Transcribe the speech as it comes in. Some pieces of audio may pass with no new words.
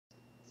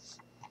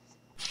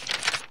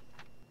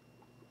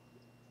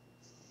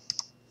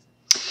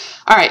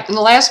All right, in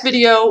the last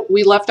video,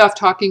 we left off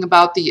talking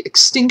about the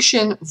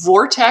extinction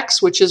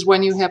vortex, which is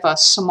when you have a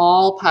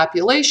small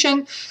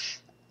population.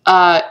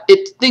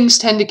 Things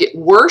tend to get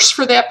worse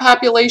for that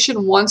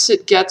population once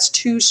it gets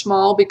too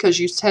small because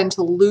you tend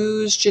to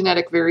lose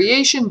genetic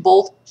variation,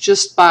 both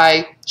just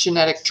by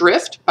genetic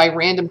drift, by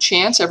random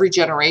chance. Every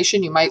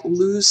generation you might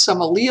lose some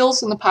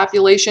alleles in the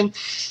population,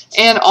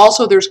 and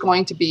also there's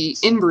going to be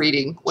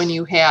inbreeding when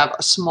you have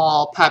a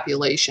small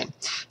population.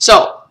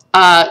 So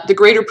the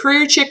greater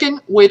prairie chicken,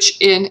 which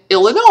in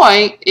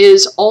Illinois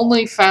is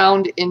only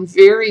found in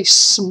very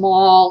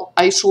small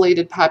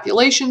isolated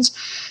populations,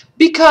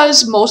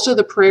 because most of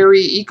the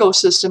prairie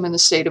ecosystem in the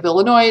state of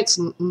Illinois, it's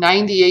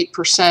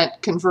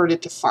 98%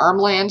 converted to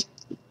farmland.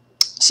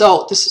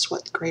 So this is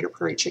what the greater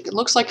prairie chicken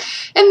looks like.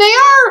 And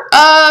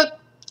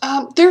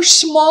they're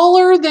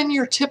smaller than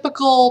your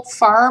typical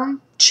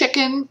farm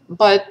chicken,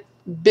 but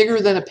bigger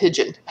than a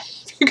pigeon.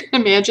 You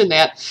can imagine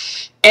that.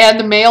 And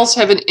the males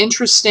have an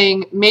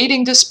interesting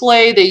mating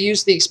display. They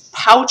use these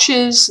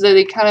pouches that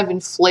they kind of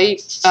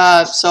inflate.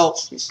 So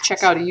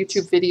check out a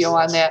YouTube video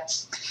on that.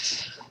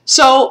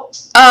 So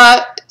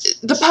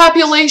the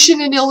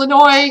population in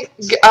Illinois,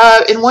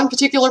 in one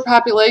particular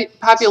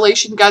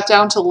population, got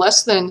down to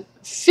less than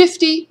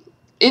 50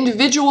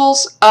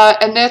 individuals,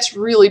 and that's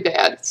really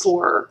bad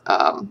for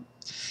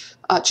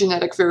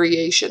genetic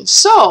variation.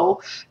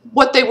 So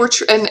what they were,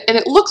 and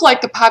it looked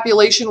like the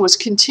population was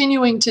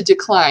continuing to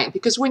decline,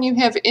 because when you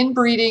have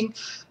inbreeding,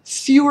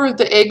 fewer of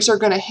the eggs are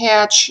going to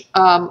hatch.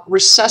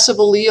 Recessive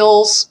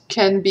alleles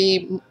can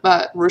be,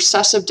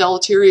 recessive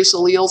deleterious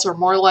alleles are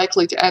more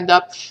likely to end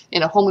up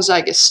in a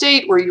homozygous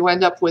state where you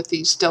end up with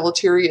these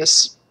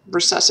deleterious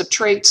recessive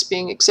traits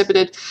being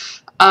exhibited,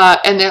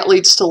 and that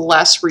leads to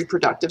less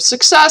reproductive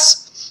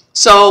success.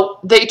 So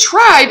they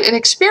tried an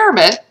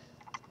experiment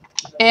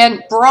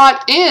and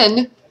brought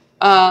in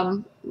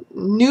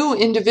new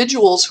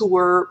individuals who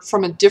were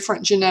from a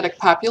different genetic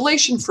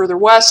population further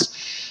west,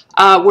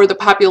 where the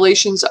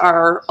populations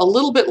are a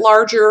little bit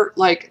larger,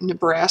 like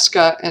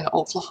Nebraska and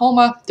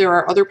Oklahoma. There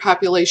are other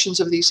populations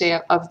of these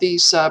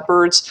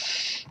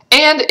birds,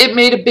 and it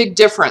made a big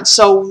difference.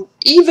 So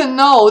even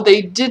though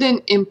they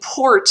didn't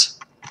import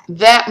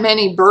that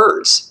many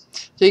birds,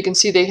 so you can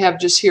see they have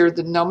just here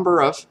the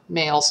number of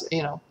males.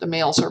 You know, the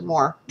males are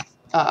more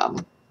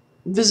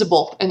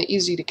visible and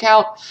easy to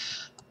count.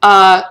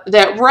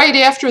 That right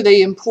after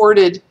they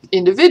imported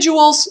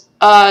individuals,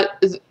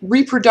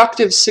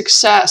 reproductive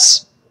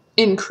success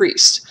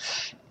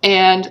increased.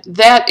 And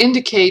that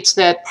indicates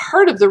that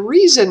part of the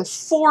reason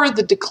for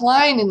the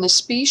decline in the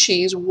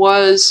species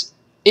was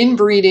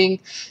inbreeding,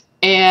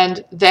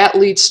 and that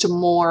leads to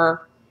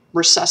more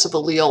recessive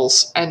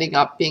alleles ending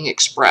up being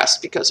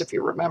expressed, because if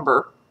you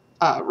remember,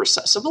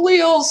 recessive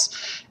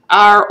alleles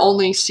are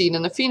only seen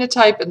in the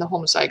phenotype in the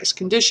homozygous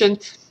condition,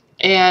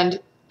 and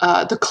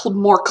the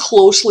more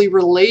closely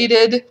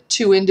related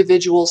two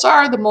individuals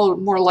are, the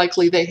more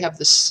likely they have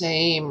the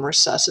same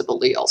recessive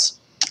alleles.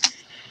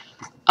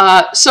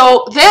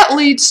 So that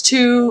leads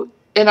to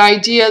an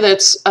idea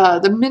that's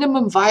the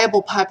minimum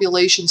viable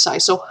population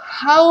size. So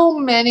how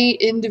many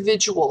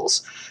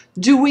individuals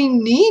do we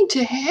need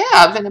to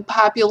have in a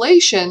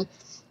population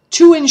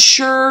to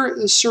ensure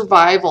the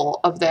survival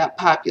of that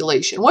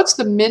population? What's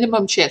the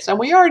minimum chance? Now,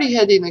 we already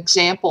had an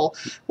example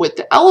with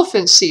the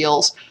elephant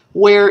seals,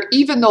 where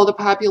even though the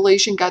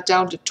population got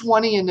down to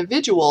 20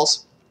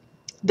 individuals,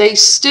 they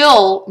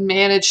still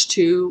managed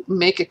to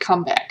make a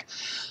comeback.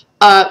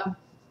 But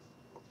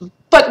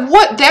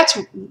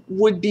that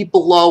would be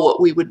below what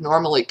we would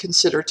normally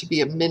consider to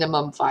be a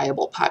minimum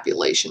viable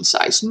population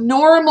size.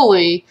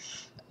 Normally,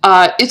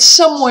 it's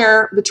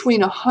somewhere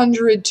between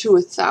 100 to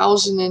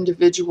 1,000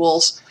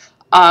 individuals.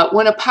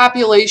 When a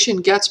population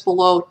gets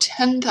below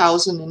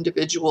 10,000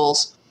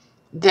 individuals,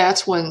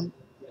 that's when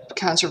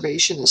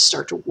conservationists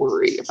start to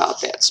worry about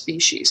that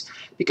species,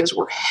 because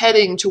we're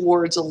heading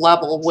towards a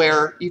level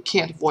where you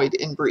can't avoid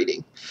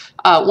inbreeding.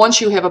 Once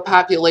you have a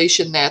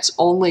population that's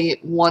only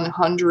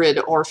 100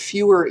 or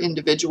fewer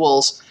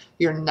individuals,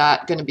 you're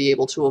not going to be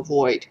able to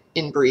avoid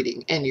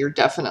inbreeding, and you're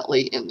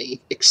definitely in the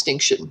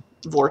extinction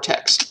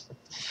vortex.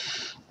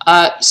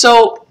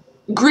 So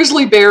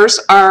grizzly bears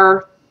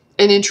are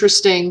an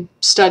interesting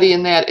study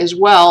in that as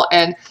well,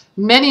 and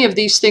many of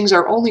these things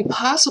are only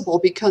possible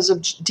because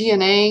of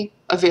DNA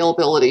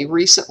availability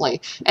recently.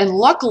 And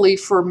luckily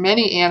for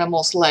many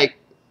animals like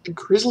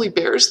grizzly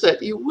bears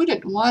that you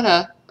wouldn't want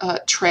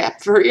to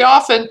trap very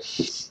often,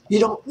 you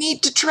don't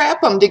need to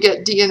trap them to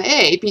get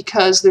DNA,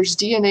 because there's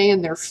DNA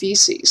in their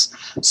feces.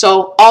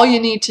 So all you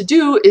need to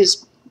do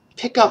is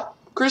pick up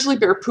grizzly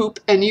bear poop,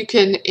 and you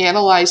can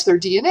analyze their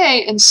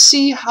DNA and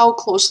see how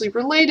closely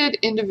related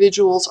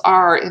individuals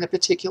are in a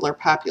particular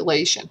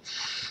population.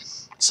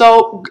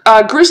 So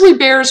grizzly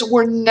bears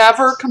were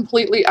never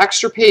completely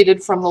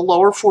extirpated from the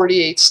lower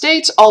 48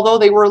 states, although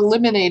they were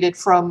eliminated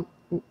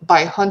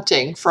by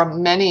hunting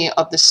from many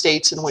of the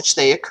states in which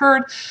they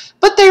occurred.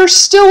 But they're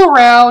still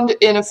around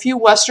in a few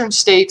western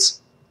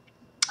states,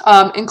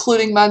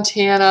 including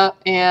Montana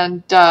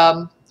and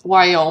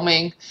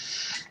Wyoming.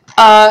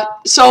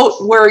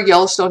 So where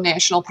Yellowstone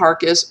National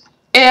Park is.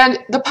 And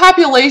the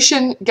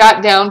population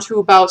got down to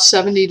about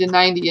 70 to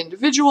 90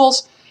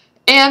 individuals,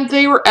 and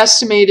they were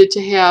estimated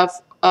to have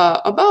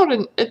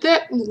at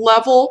that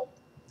level,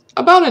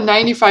 about a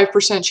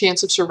 95%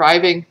 chance of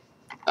surviving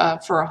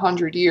for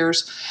 100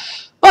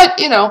 years. But,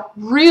 you know,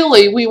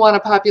 really we want a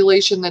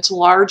population that's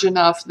large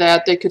enough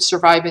that they could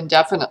survive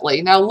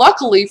indefinitely. Now,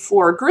 luckily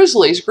for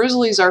grizzlies,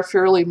 grizzlies are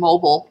fairly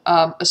mobile,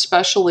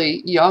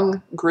 especially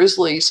young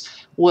grizzlies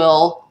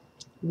will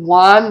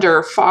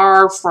wander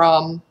far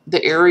from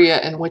the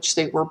area in which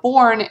they were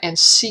born and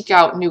seek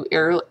out new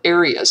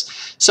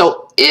areas.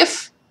 So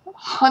if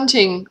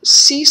hunting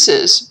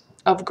ceases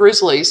of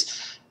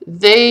grizzlies,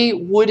 they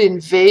would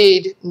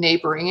invade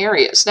neighboring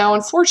areas. Now,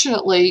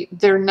 unfortunately,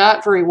 they're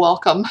not very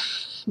welcome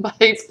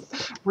by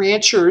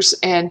ranchers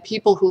and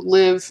people who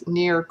live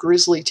near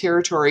grizzly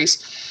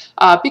territories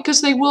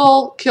because they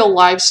will kill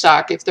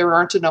livestock if there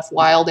aren't enough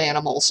wild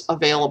animals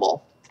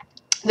available.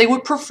 They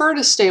would prefer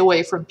to stay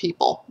away from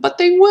people, but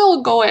they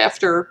will go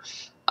after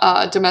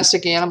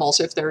domestic animals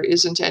if there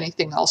isn't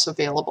anything else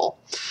available.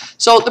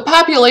 So the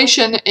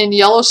population in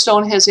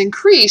Yellowstone has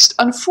increased.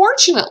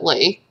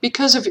 Unfortunately,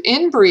 because of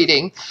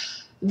inbreeding,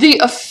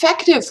 the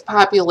effective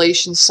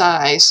population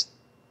size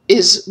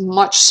is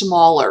much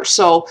smaller.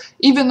 So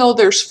even though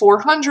there's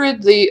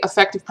 400, the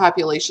effective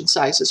population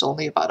size is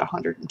only about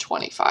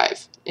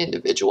 125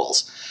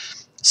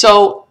 individuals.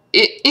 So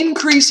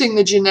increasing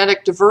the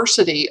genetic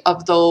diversity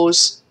of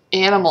those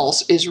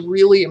animals is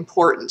really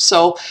important.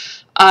 So,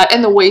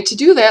 and the way to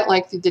do that,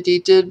 like they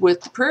did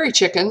with the prairie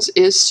chickens,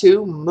 is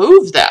to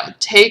move them.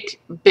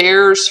 Take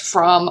bears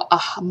from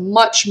a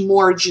much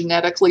more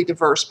genetically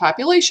diverse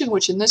population,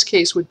 which in this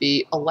case would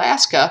be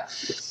Alaska,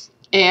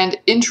 and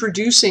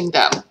introducing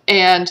them.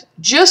 And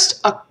just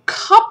a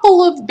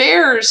couple of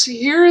bears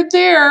here and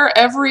there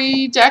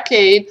every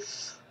decade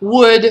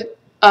would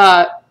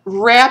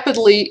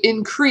rapidly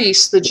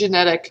increase the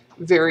genetic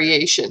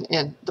variation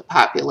in the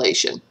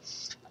population.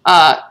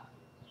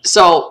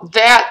 So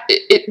that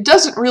it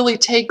doesn't really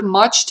take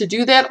much to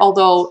do that,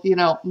 although, you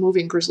know,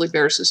 moving grizzly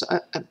bears is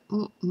a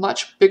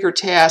much bigger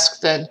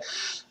task than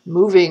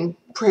moving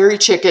prairie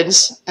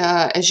chickens,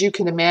 as you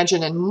can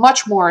imagine, and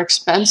much more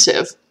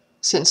expensive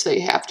since they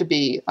have to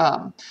be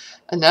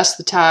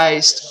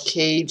anesthetized,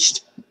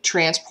 caged,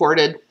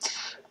 transported.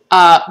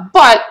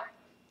 But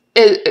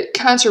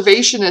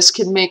conservationists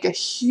can make a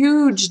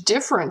huge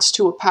difference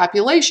to a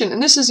population,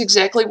 and this is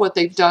exactly what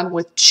they've done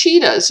with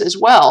cheetahs as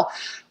well.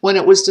 When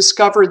it was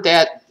discovered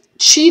that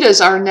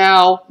cheetahs are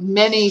now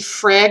many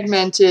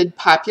fragmented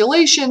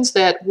populations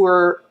that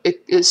were,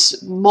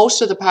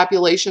 most of the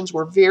populations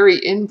were very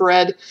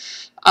inbred,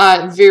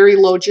 very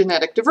low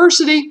genetic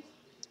diversity.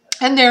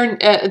 And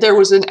there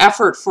was an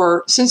effort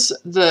since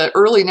the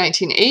early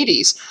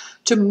 1980s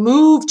to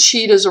move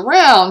cheetahs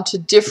around to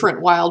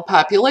different wild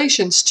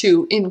populations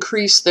to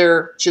increase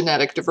their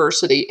genetic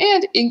diversity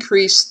and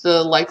increase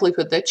the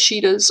likelihood that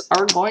cheetahs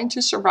are going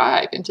to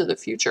survive into the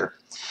future.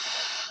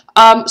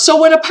 So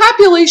when a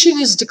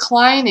population is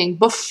declining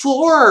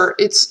before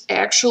it's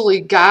actually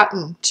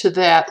gotten to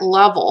that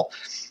level,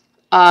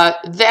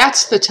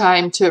 that's the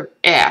time to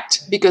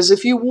act. Because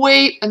if you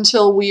wait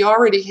until we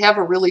already have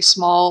a really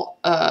small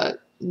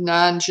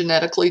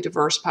non-genetically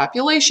diverse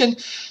population,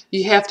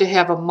 you have to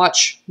have a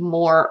much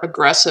more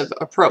aggressive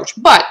approach.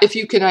 But if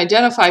you can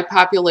identify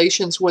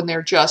populations when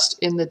they're just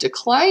in the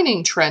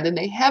declining trend and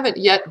they haven't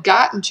yet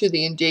gotten to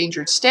the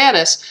endangered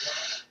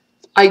status,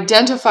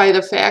 identify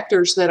the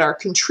factors that are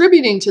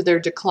contributing to their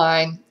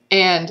decline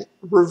and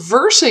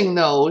reversing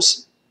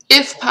those,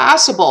 if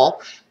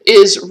possible,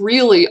 is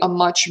really a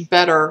much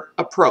better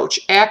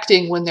approach.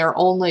 Acting when they're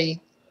only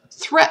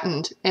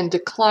threatened and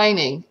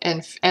declining,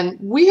 and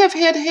we have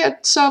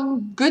had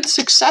some good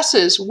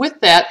successes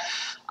with that.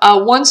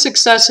 One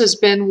success has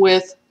been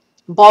with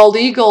bald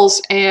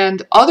eagles,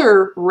 and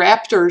other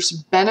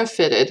raptors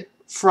benefited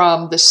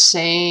from the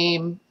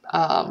same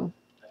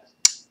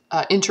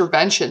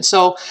intervention.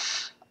 So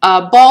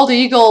bald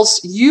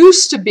eagles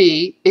used to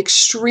be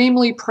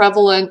extremely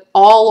prevalent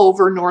all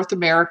over North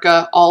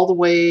America, all the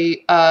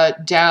way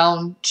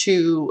down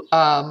to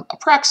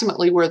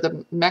approximately where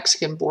the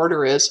Mexican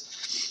border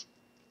is.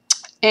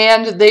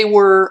 And they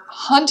were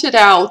hunted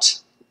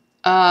out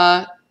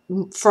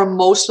from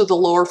most of the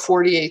lower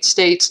 48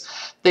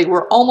 states. They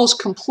were almost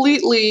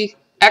completely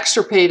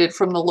extirpated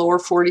from the lower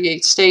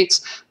 48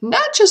 states,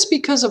 not just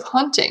because of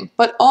hunting,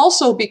 but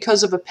also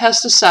because of a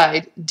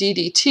pesticide,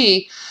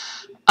 DDT,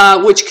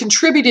 which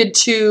contributed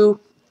to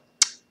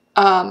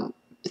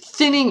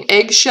thinning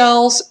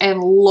eggshells and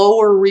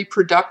lower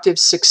reproductive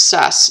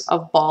success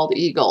of bald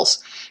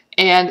eagles.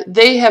 And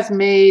they have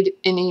made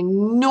an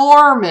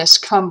enormous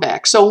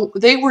comeback. So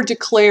they were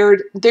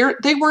declared,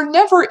 they were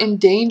never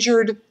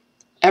endangered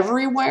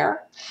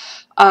everywhere.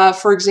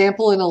 For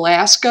example, in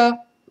Alaska,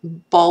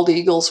 bald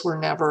eagles were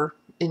never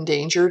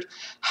endangered.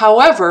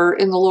 However,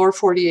 in the lower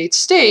 48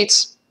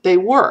 states, they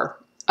were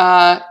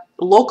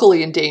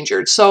locally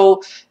endangered.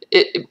 So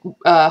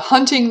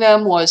hunting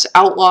them was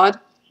outlawed.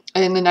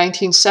 in the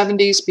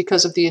 1970s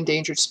because of the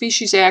Endangered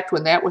Species Act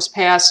when that was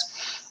passed.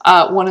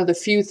 One of the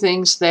few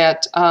things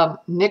that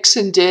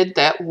Nixon did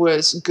that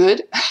was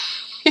good.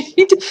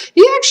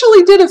 He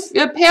actually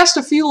passed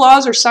a few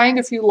laws or signed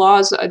a few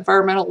laws,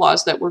 environmental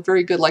laws that were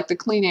very good, like the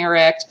Clean Air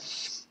Act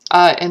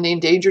and the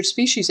Endangered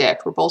Species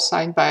Act were both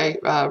signed by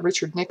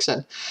Richard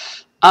Nixon.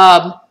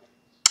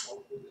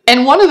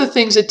 And one of the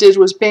things it did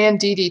was ban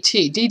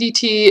DDT.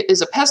 DDT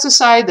is a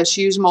pesticide that's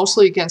used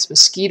mostly against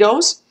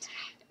mosquitoes,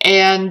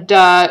 and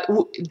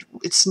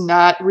it's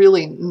not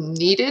really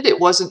needed. It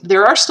wasn't.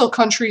 There are still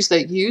countries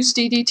that use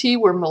DDT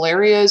where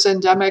malaria is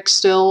endemic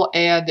still,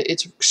 and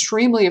it's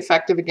extremely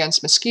effective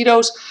against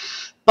mosquitoes.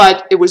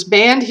 But it was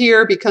banned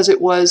here because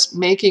it was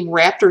making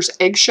raptors'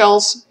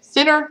 eggshells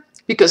thinner,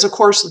 because of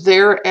course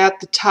they're at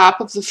the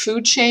top of the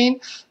food chain.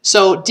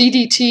 So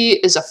DDT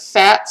is a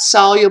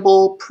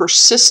fat-soluble,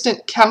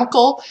 persistent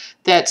chemical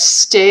that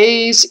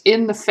stays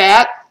in the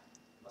fat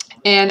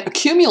and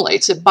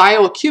accumulates. It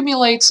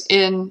bioaccumulates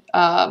in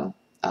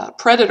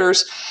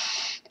predators.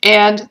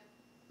 And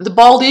the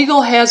bald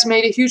eagle has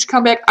made a huge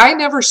comeback. I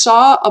never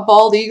saw a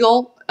bald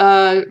eagle,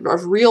 a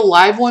real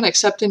live one,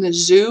 except in a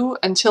zoo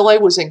until I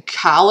was in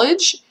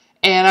college,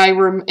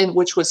 and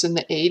which was in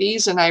the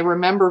 80s. And I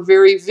remember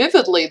very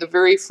vividly the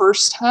very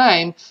first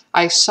time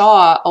I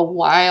saw a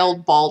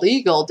wild bald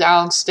eagle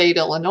downstate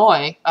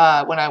Illinois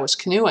when I was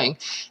canoeing.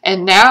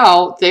 And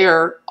now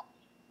they're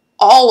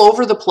all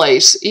over the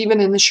place,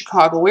 even in the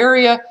Chicago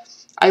area.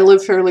 I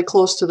live fairly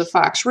close to the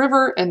Fox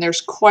River, and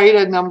there's quite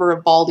a number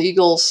of bald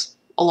eagles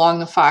along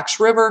the Fox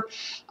River.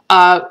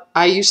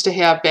 I used to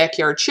have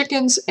backyard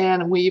chickens,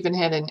 and we even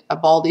had a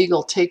bald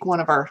eagle take one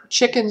of our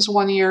chickens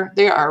one year.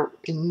 They are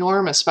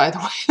enormous, by the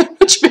way. They're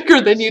much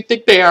bigger than you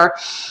think they are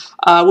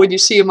when you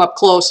see them up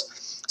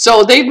close.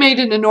 So they've made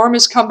an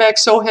enormous comeback.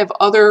 So have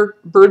other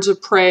birds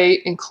of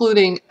prey,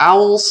 including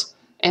owls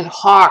and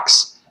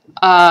hawks,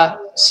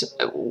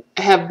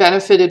 have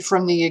benefited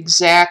from the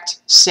exact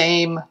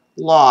same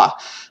law.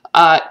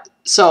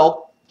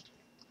 So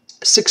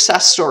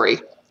success story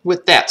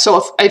with that.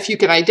 So if you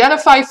can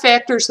identify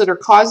factors that are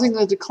causing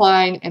the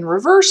decline and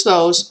reverse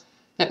those,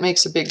 that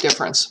makes a big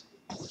difference.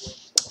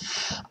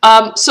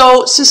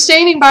 So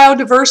sustaining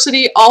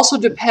biodiversity also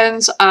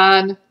depends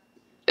on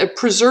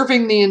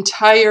preserving the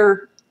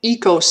entire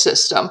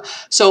ecosystem.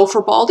 So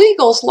for bald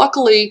eagles,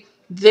 luckily,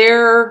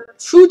 their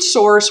food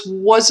source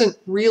wasn't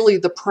really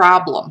the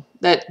problem.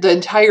 That the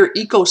entire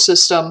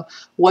ecosystem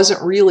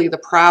wasn't really the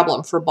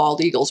problem for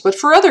bald eagles. But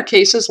for other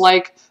cases,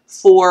 like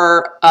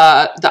for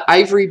the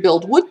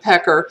ivory-billed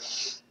woodpecker,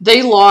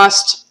 they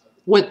lost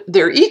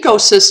their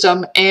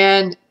ecosystem,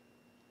 and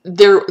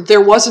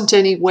there wasn't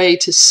any way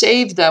to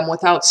save them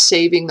without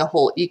saving the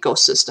whole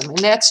ecosystem. And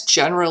that's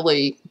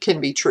generally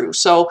can be true.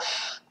 So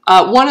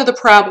one of the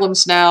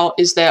problems now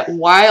is that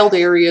wild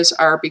areas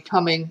are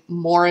becoming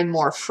more and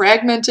more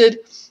fragmented.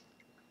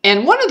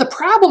 And one of the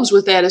problems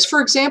with that is, for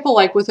example,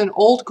 like with an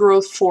old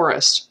growth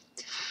forest,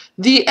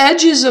 the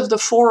edges of the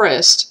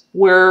forest,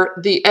 where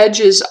the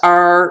edges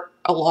are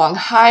along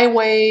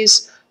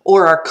highways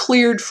or are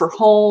cleared for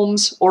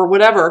homes or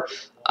whatever,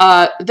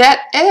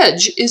 that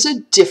edge is a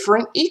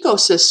different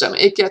ecosystem.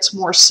 It gets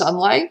more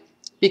sunlight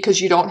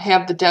because you don't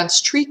have the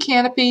dense tree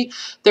canopy.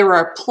 There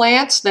are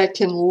plants that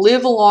can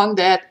live along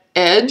that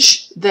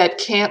edge that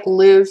can't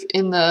live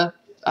in the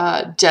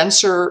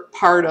denser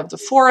part of the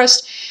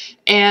forest,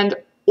 and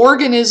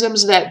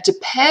organisms that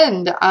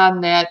depend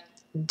on that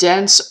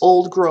dense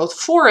old growth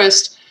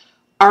forest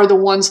are the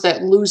ones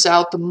that lose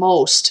out the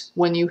most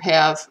when you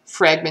have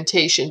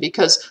fragmentation,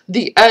 because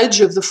the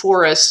edge of the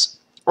forest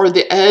or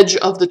the edge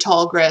of the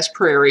tall grass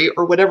prairie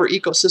or whatever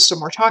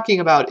ecosystem we're talking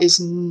about is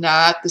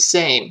not the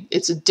same.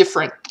 It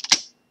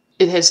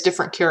has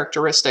different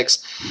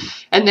characteristics.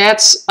 And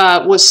that's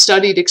was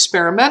studied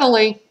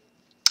experimentally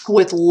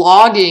with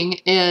logging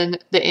in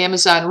the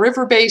Amazon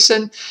River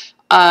Basin.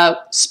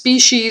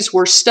 Species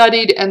were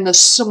studied, and the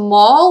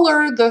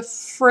smaller the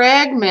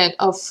fragment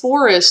of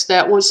forest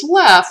that was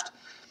left,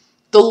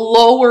 the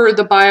lower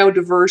the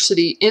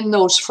biodiversity in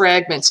those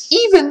fragments,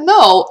 even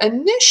though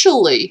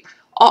initially,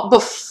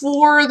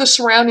 before the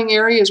surrounding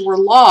areas were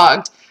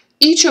logged,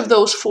 each of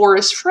those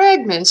forest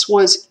fragments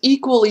was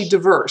equally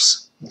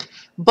diverse.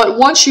 But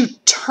once you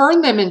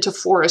turn them into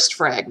forest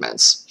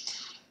fragments,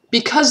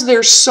 because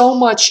there's so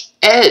much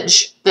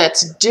edge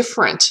that's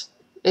different,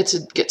 it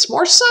gets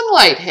more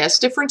sunlight, has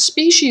different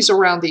species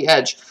around the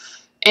edge,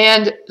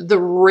 and the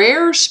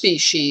rare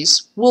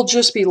species will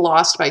just be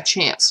lost by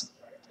chance.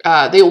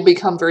 They will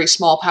become very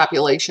small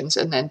populations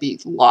and then be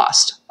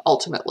lost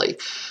ultimately.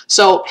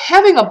 So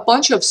having a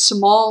bunch of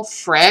small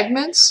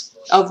fragments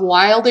of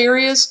wild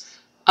areas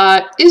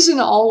isn't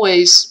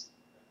always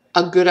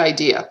a good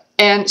idea.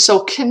 And so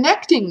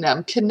connecting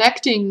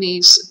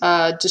these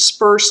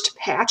dispersed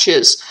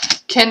patches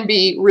can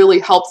be really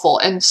helpful.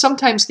 And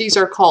sometimes these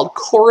are called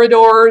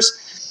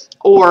corridors,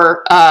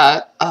 or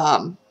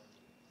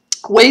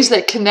ways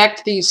that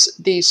connect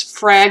these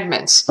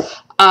fragments,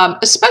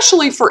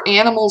 especially for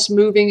animals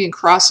moving and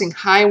crossing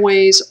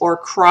highways or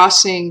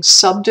crossing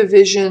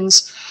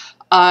subdivisions.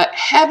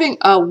 having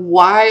a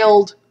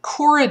wild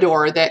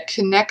corridor that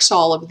connects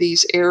all of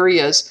these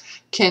areas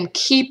can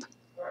keep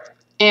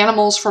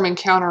animals from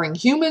encountering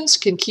humans,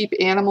 can keep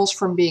animals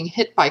from being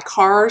hit by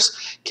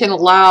cars, can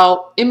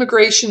allow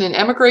immigration and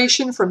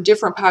emigration from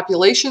different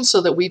populations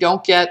so that we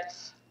don't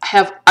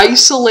have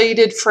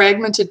isolated,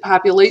 fragmented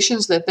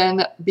populations that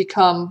then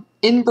become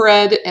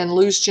inbred and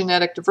lose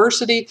genetic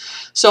diversity.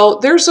 So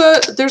there's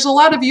a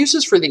lot of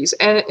uses for these,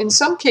 and in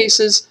some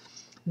cases,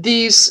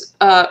 these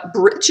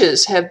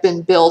bridges have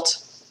been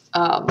built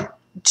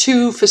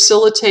to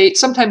facilitate.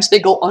 Sometimes they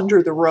go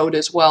under the road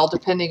as well,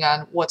 depending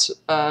on what's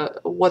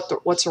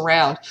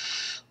around.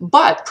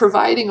 But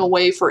providing a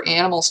way for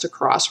animals to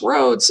cross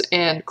roads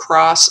and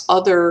cross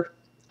other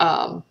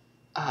and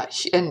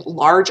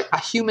large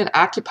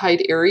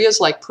human-occupied areas,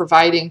 like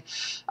providing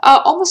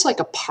almost like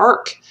a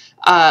park,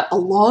 a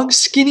long,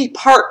 skinny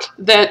park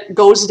that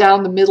goes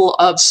down the middle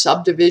of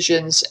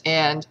subdivisions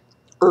and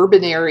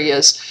urban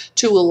areas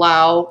to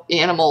allow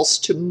animals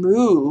to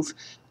move,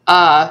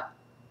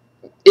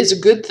 is a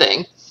good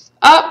thing.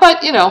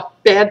 But, you know,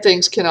 bad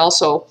things can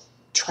also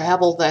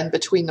travel then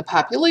between the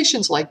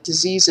populations, like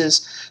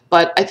diseases.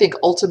 But I think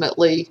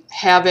ultimately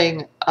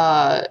having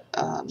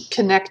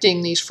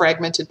connecting these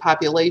fragmented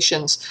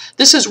populations,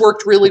 this has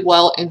worked really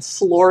well in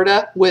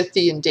Florida with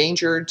the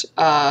endangered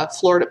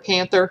Florida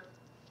panther,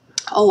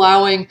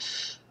 allowing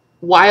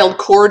wild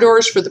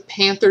corridors for the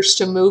panthers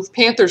to move.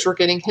 Panthers were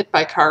getting hit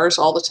by cars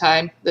all the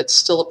time. That's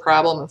still a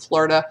problem in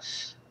Florida.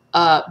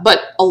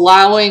 But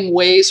allowing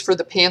ways for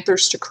the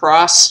panthers to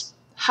cross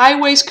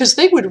highways, because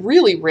they would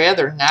really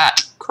rather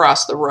not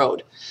cross the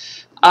road.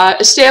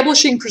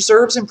 Establishing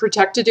preserves and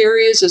protected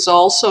areas is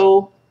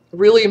also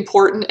really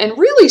important, and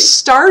really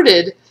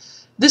started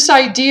this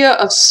idea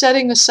of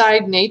setting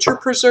aside nature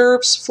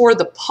preserves for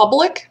the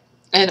public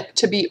and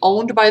to be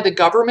owned by the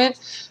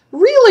government.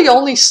 Really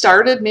only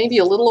started maybe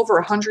a little over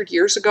 100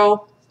 years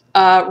ago.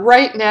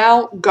 Right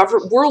now,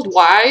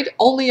 worldwide,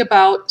 only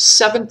about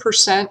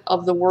 7%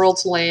 of the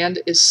world's land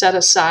is set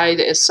aside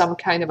as some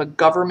kind of a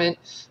government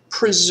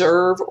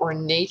preserve or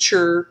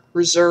nature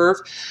reserve.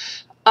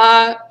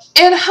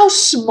 And how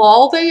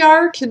small they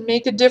are can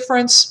make a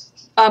difference.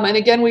 And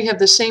again, we have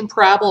the same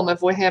problem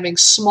of we're having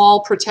small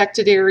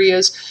protected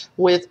areas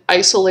with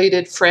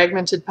isolated,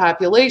 fragmented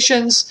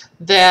populations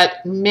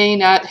that may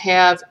not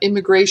have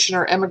immigration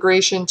or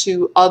emigration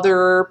to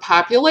other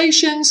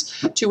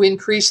populations to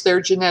increase their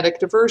genetic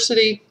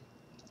diversity.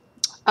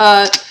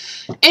 And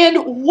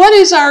what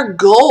is our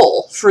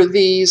goal for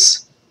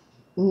these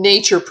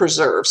nature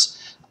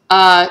preserves?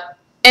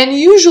 And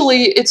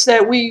usually it's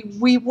that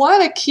we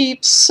want to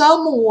keep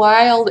some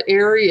wild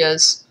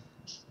areas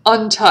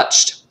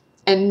untouched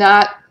and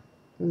not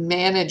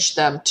manage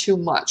them too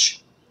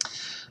much.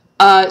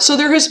 So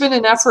there has been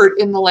an effort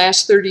in the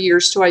last 30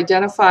 years to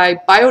identify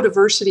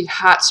biodiversity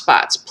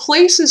hotspots,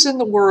 places in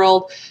the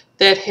world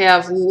that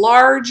have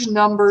large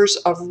numbers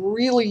of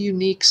really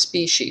unique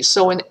species.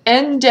 So an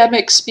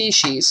endemic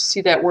species,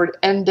 see that word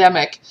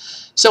endemic.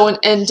 So an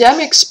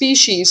endemic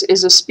species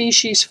is a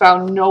species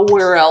found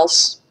nowhere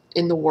else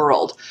in the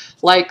world.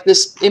 Like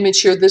this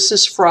image here, this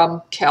is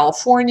from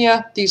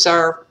California. These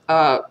are,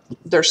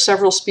 there's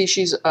several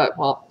species,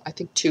 well, I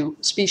think 2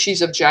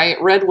 species of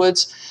giant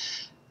redwoods,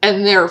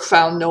 and they're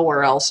found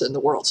nowhere else in the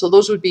world. So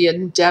those would be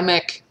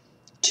endemic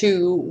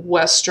to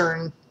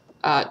Western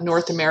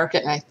North America,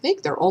 and I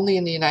think they're only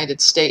in the United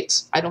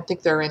States. I don't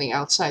think there are any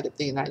outside of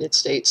the United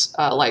States,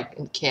 like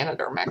in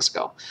Canada or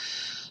Mexico.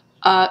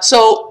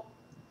 So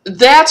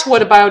that's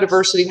what a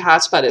biodiversity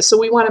hotspot is. So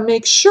we want to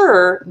make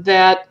sure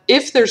that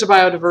if there's a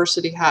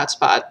biodiversity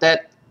hotspot,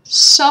 that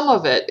some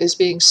of it is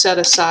being set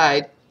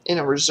aside in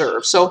a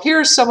reserve. So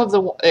here's some of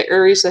the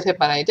areas that have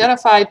been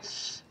identified.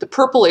 The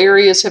purple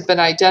areas have been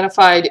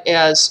identified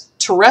as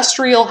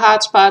terrestrial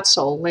hotspots,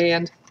 so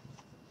land,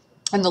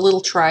 and the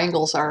little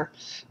triangles are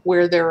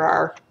where there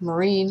are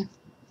marine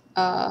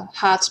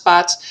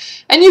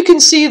hotspots. And you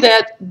can see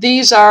that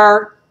these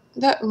are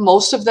that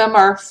most of them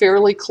are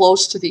fairly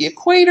close to the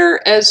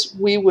equator, as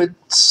we would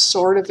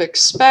sort of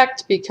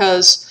expect,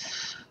 because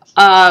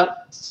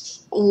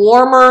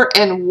warmer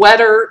and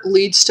wetter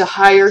leads to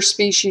higher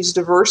species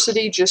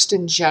diversity just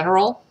in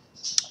general.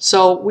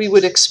 So we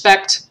would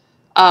expect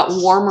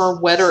warmer,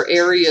 wetter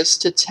areas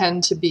to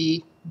tend to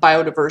be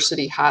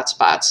biodiversity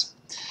hotspots.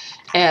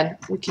 And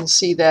we can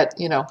see that,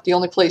 you know, the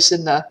only place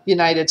in the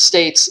United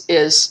States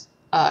is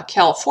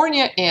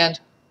California and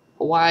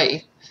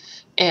Hawaii.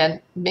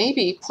 And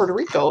maybe Puerto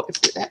Rico, if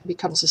that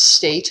becomes a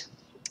state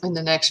in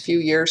the next few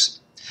years.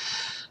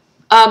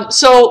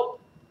 So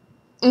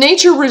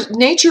nature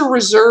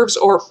reserves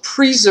or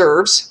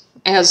preserves,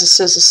 as it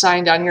says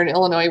assigned down here in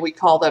Illinois, we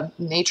call them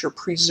nature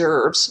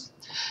preserves.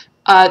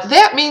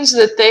 That means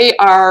that they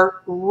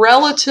are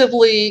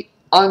relatively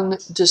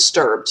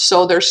undisturbed.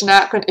 So there's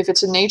not going, if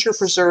it's a nature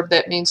preserve,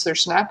 that means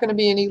there's not going to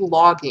be any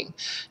logging.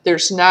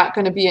 There's not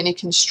going to be any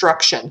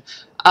construction.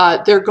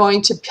 They're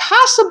going to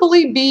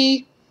possibly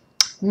be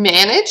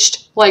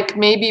managed, like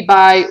maybe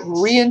by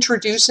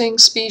reintroducing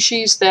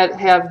species that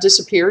have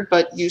disappeared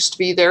but used to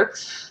be there.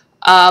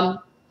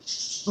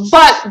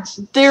 But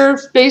they're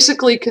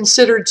basically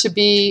considered to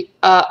be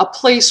a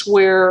place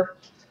where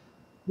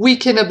we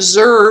can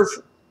observe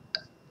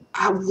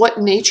what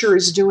nature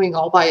is doing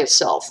all by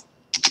itself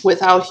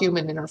without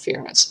human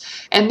interference.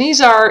 And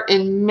these are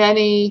in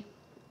many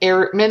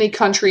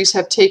countries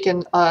have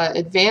taken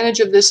advantage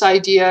of this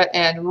idea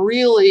and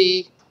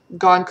really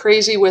gone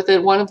crazy with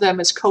it. One of them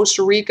is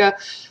Costa Rica.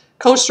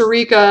 Costa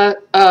Rica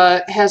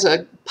has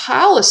a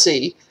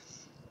policy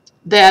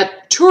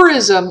that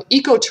tourism,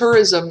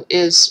 ecotourism,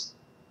 is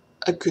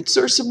a good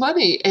source of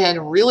money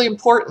and really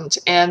important,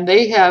 and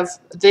they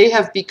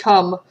have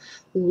become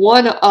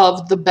one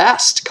of the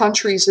best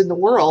countries in the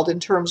world in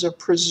terms of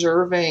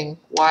preserving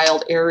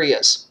wild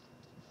areas.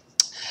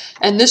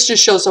 And this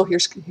just shows, oh,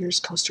 here's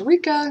Costa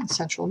Rica and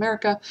Central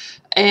America,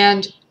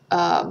 and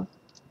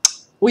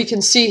we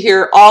can see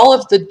here all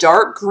of the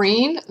dark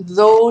green,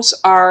 those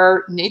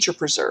are nature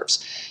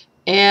preserves.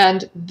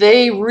 And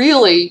they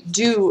really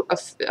do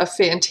a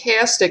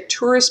fantastic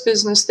tourist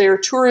business there.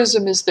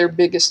 Tourism is their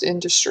biggest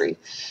industry.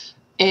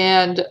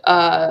 And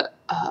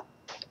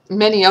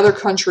many other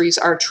countries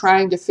are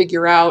trying to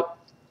figure out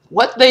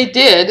what they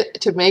did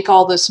to make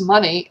all this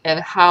money and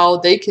how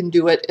they can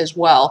do it as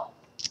well.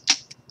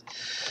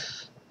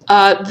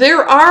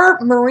 There are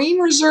marine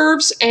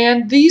reserves,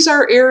 and these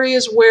are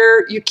areas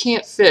where you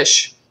can't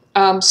fish.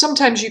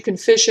 Sometimes you can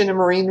fish in a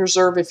marine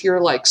reserve if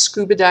you're like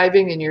scuba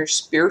diving and you're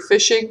spear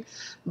fishing,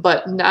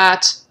 but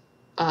not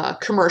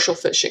commercial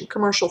fishing.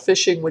 Commercial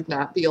fishing would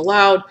not be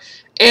allowed.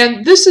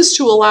 And this is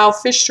to allow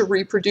fish to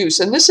reproduce.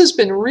 And this has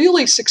been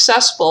really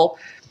successful.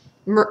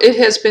 It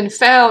has been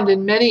found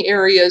in many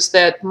areas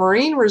that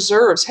marine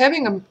reserves,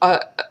 having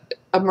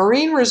a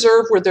marine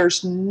reserve where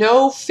there's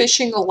no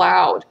fishing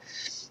allowed,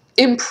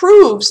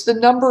 improves the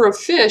number of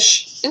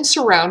fish in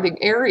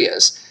surrounding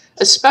areas,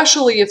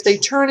 especially if they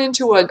turn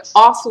into an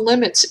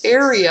off-limits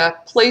area,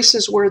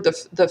 places where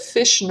the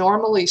fish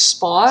normally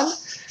spawn.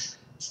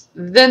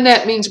 Then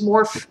that means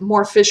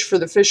more fish for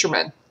the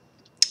fishermen.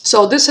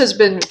 So this has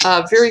been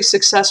very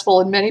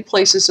successful in many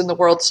places in the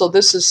world. So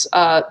this is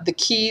the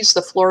Keys,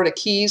 the Florida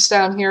Keys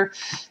down here,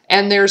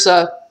 and there's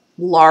a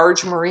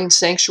large marine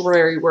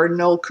sanctuary where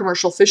no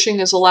commercial fishing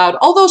is allowed,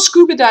 although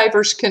scuba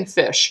divers can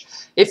fish.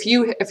 If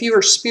you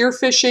are spear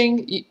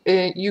fishing,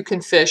 you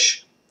can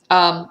fish.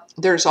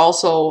 There's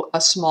also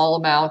a small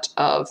amount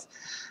of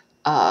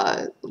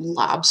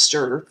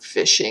lobster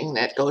fishing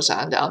that goes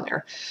on down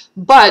there.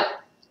 But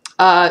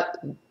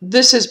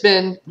this has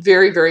been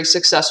very, very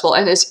successful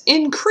and has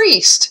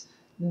increased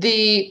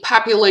the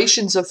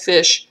populations of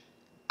fish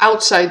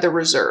outside the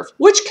reserve,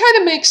 which kind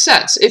of makes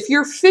sense. If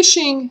you're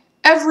fishing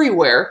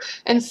everywhere,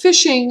 and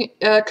fishing,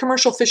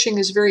 commercial fishing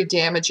is very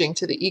damaging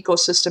to the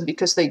ecosystem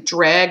because they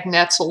drag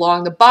nets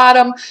along the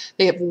bottom.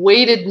 They have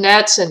weighted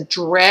nets and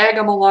drag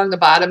them along the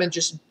bottom and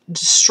just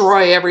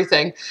destroy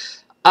everything.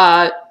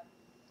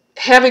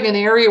 Having an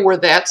area where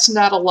that's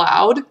not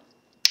allowed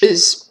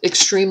is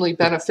extremely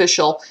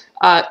beneficial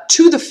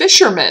to the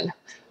fishermen.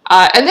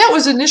 And that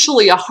was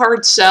initially a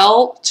hard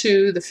sell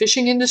to the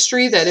fishing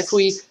industry, that if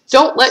we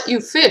don't let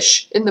you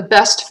fish in the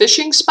best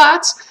fishing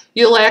spots,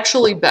 you'll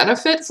actually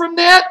benefit from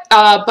that.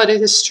 But it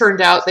has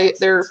turned out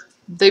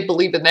they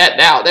believe in that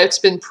now. That's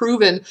been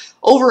proven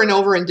over and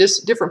over in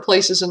different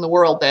places in the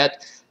world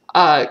that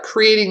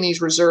creating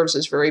these reserves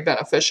is very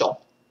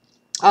beneficial.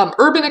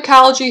 Urban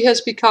ecology has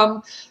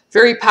become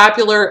very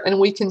popular, and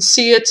we can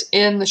see it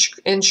in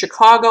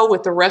Chicago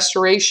with the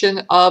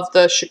restoration of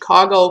the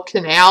Chicago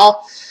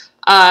Canal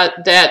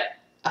that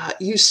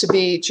used to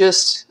be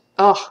just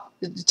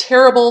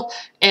terrible,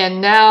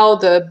 and now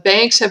the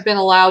banks have been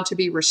allowed to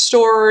be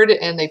restored,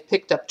 and they've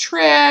picked up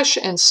trash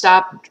and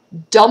stopped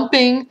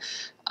dumping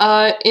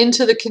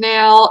into the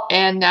canal,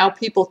 and now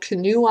people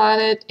canoe on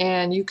it,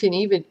 and you can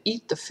even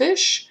eat the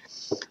fish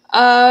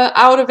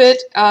out of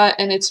it,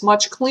 and it's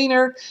much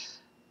cleaner.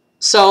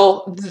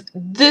 So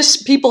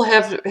people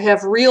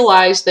have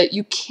realized that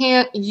you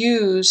can't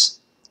use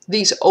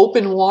these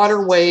open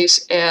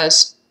waterways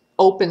as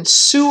open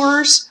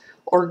sewers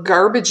or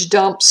garbage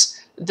dumps,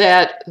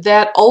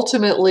 that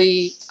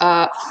ultimately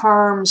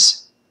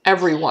harms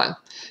everyone.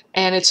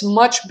 And it's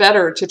much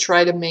better to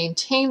try to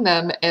maintain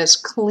them as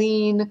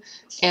clean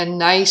and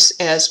nice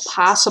as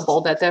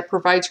possible, that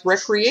provides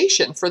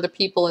recreation for the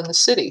people in the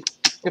city,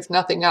 if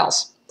nothing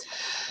else.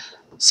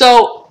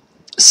 So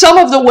some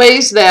of the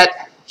ways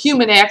that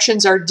human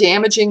actions are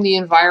damaging the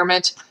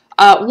environment.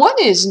 One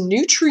is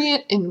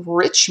nutrient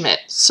enrichment.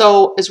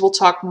 So as we'll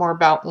talk more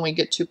about when we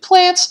get to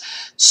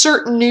plants,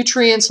 certain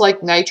nutrients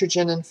like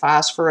nitrogen and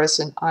phosphorus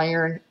and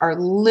iron are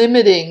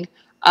limiting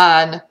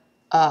on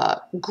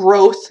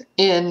growth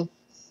in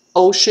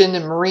ocean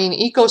and marine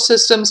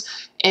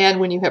ecosystems. And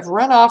when you have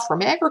runoff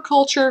from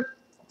agriculture,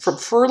 from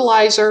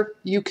fertilizer,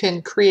 you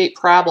can create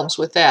problems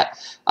with that.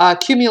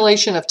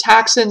 Accumulation of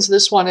toxins,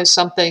 this one is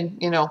something,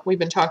 we've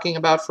been talking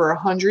about for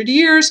 100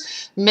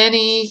 years.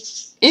 Many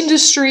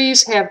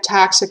industries have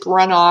toxic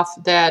runoff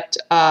that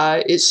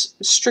is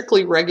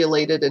strictly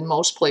regulated in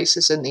most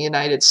places in the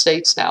United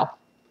States now,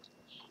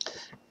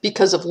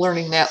 because of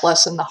learning that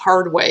lesson the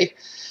hard way.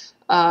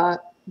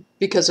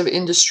 because of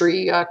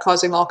industry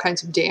causing all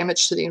kinds of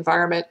damage to the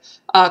environment.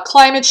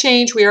 Climate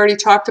change, we already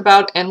talked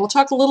about, and we'll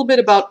talk a little bit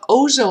about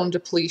ozone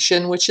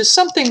depletion, which is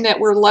something that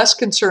we're less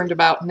concerned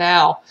about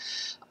now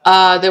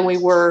than we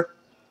were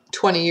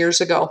 20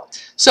 years ago.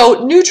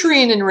 So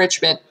nutrient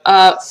enrichment.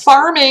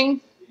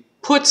 Farming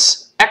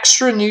puts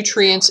extra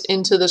nutrients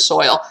into the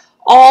soil.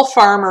 All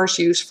farmers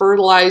use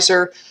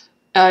fertilizer.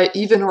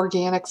 Even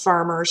organic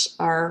farmers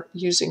are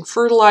using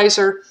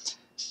fertilizer.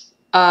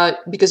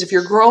 Because if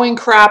you're growing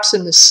crops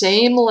in the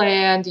same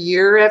land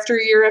year after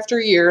year after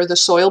year, the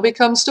soil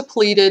becomes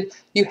depleted.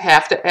 You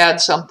have to add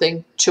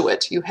something to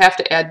it. You have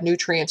to add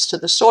nutrients to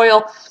the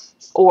soil,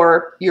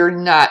 or you're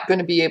not going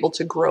to be able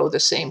to grow the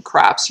same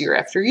crops year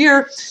after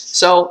year.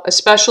 So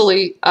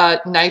especially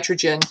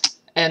nitrogen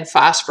and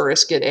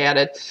phosphorus get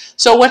added.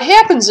 So what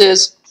happens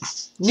is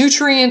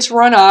nutrients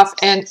run off,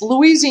 and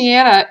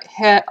Louisiana,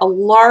 a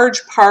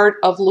large part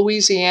of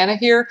Louisiana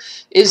here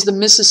is the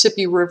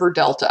Mississippi River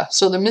Delta.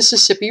 So the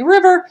Mississippi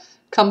River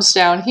comes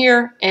down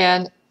here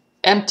and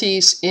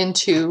empties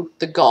into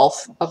the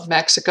Gulf of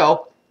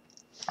Mexico.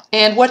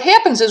 And what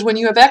happens is when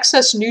you have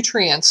excess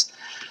nutrients,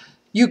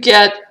 you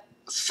get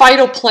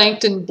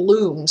phytoplankton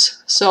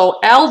blooms. So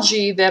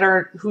algae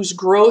whose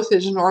growth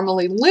is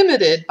normally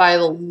limited by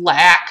the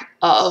lack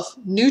of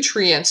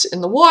nutrients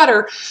in the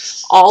water,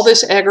 all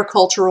this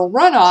agricultural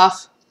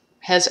runoff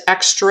has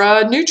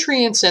extra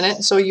nutrients in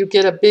it, so you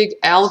get a big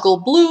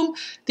algal bloom.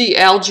 The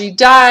algae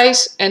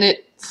dies and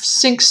it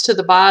sinks to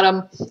the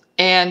bottom,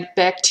 and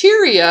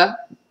bacteria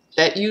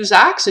that use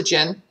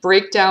oxygen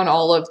break down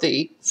all of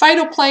the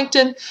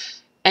phytoplankton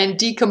and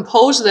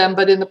decompose them,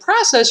 but in the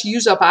process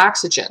use up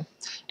oxygen.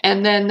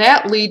 And then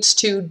that leads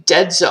to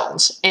dead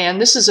zones.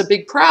 And this is a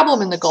big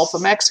problem in the Gulf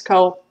of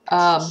Mexico.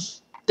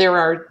 There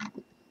are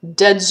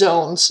dead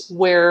zones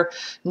where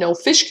no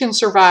fish can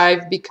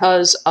survive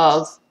because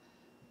of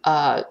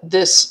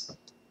this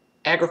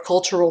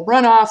agricultural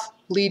runoff,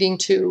 leading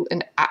to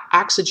an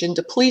oxygen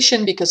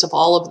depletion because of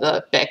all of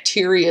the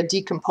bacteria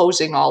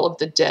decomposing all of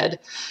the dead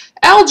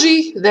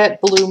algae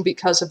that bloom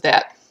because of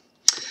that.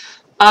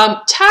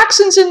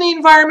 Toxins in the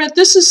environment,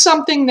 this is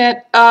something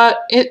that,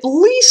 at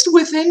least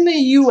within the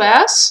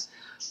U.S.,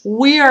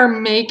 we are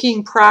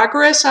making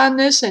progress on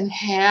this and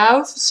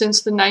have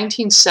since the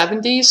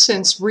 1970s,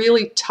 since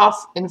really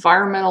tough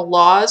environmental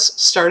laws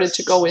started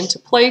to go into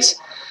place.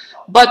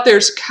 But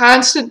there's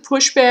constant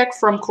pushback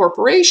from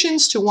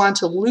corporations to want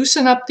to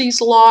loosen up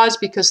these laws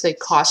because they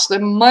cost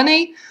them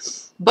money.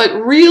 But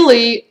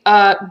really,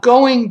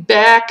 going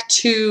back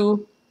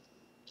to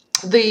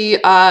the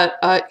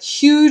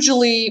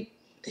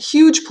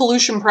huge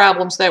pollution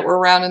problems that were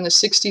around in the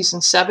 60s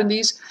and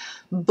 70s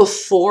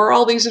before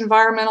all these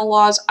environmental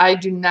laws, I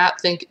do not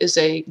think is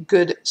a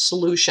good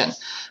solution.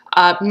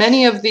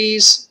 Many of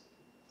these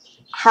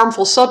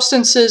harmful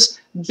substances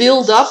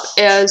build up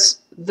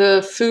as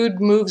the food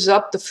moves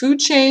up the food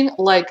chain,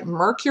 like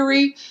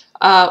mercury.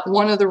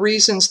 One of the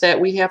reasons that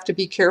we have to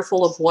be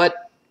careful of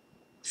what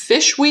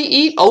fish we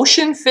eat,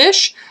 ocean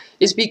fish,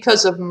 is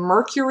because of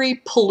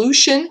mercury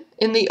pollution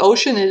in the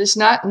ocean. It is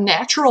not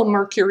natural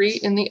mercury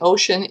in the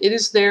ocean. It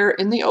is there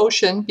in the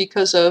ocean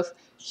because of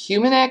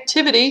human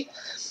activity.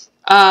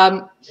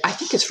 I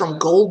think it's from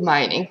gold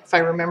mining, if I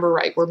remember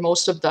right, where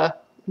most of the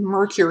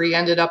mercury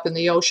ended up in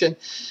the ocean.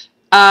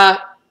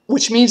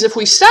 Which means if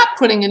we stop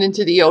putting it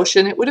into the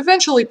ocean, it would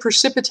eventually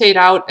precipitate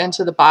out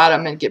into the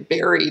bottom and get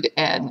buried,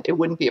 and it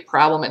wouldn't be a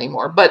problem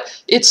anymore.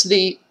 But it's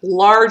the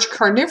large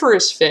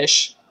carnivorous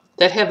fish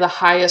that have the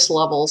highest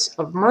levels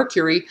of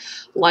mercury,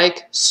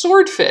 like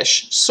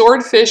swordfish.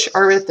 Swordfish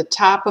are at the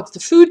top of the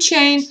food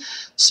chain,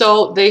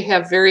 so they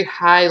have very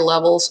high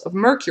levels of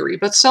mercury.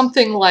 But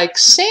something like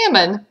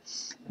salmon,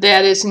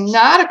 that is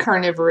not a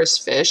carnivorous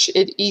fish,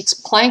 it eats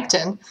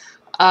plankton,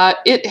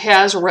 it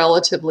has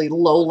relatively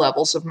low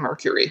levels of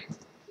mercury.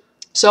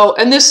 So,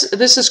 and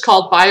this is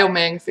called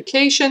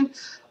biomagnification,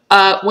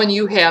 when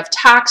you have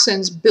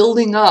toxins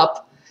building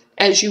up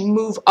as you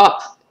move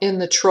up in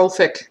the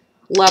trophic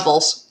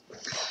levels.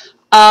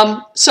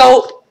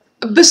 So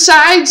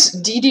besides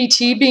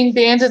DDT being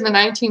banned in the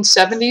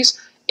 1970s,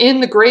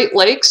 in the Great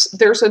Lakes,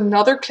 there's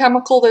another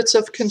chemical that's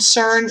of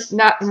concern,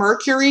 not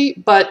mercury,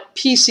 but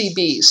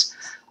PCBs.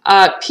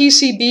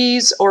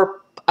 PCBs,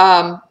 or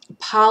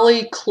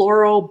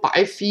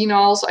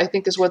polychlorobiphenyls, I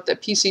think is what the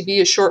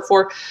PCB is short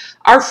for,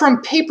 are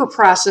from paper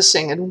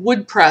processing and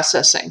wood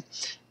processing.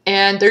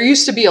 And there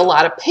used to be a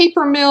lot of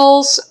paper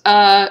mills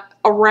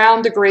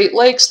around the Great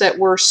Lakes that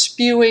were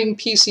spewing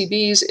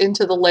PCBs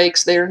into the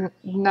lakes. They're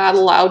not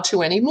allowed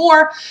to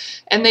anymore,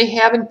 and they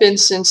haven't been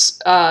since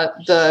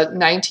the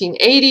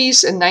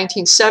 1980s and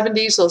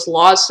 1970s. Those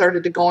laws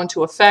started to go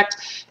into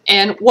effect.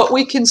 And what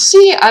we can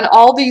see on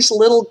all these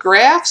little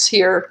graphs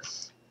here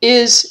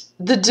is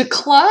the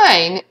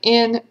decline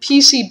in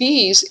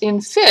PCBs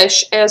in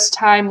fish as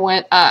time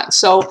went on.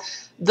 So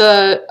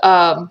the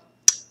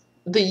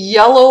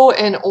yellow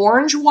and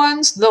orange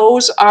ones,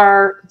 those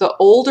are the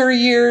older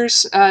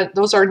years.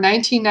 Those are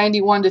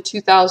 1991 to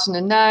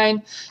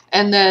 2009.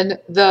 And then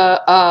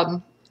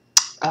the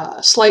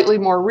Slightly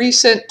more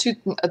recent,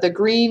 the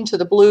green to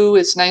the blue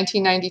is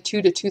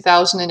 1992 to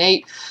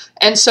 2008.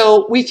 And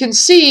so we can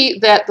see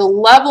that the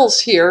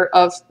levels here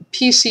of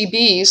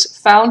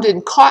PCBs found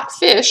in caught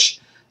fish,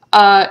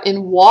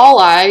 in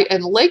walleye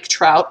and lake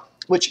trout,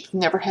 which I've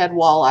never had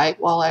walleye.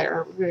 Walleye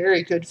are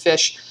very good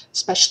fish,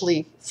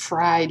 especially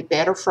fried,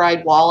 batter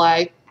fried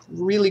walleye,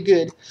 really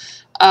good.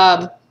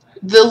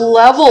 The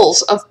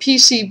levels of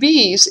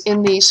PCBs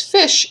in these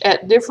fish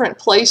at different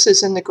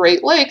places in the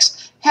Great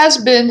Lakes has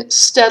been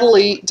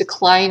steadily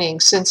declining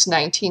since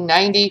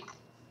 1990.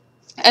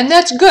 And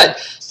that's good.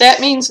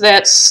 That means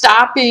that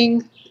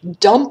stopping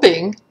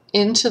dumping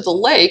into the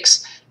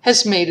lakes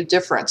has made a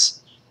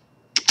difference.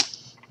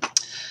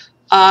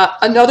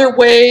 Another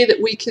way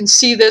that we can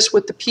see this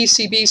with the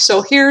PCBs,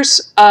 so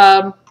here's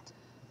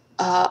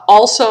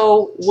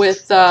also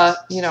with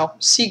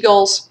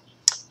seagulls,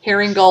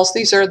 herring gulls.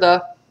 These are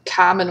the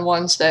common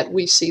ones that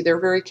we see. They're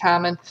very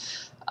common.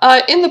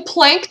 In the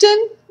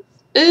plankton,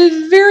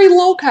 very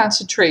low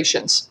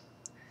concentrations.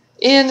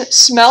 In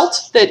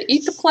smelt that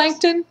eat the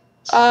plankton,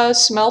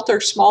 smelt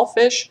or small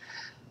fish,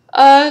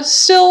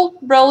 still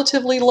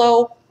relatively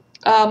low.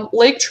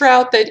 Lake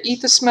trout that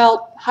eat the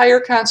smelt, higher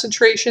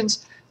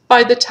concentrations.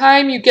 By the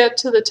time you get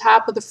to the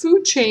top of the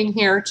food chain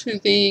here to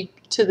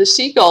the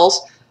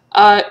seagulls,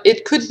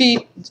 it could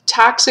be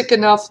toxic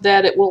enough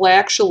that it will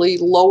actually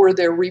lower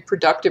their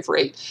reproductive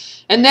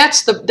rate. And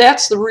that's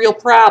the real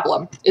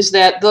problem, is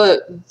that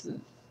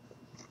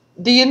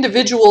the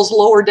individuals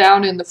lower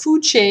down in the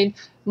food chain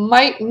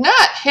might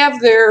not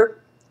have their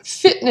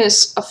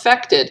fitness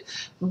affected,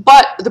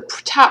 but the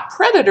top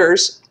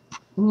predators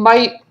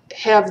might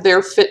have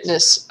their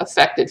fitness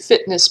affected.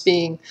 Fitness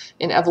being,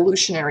 in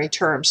evolutionary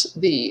terms,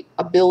 the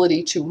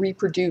ability to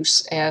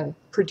reproduce and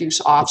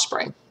produce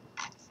offspring.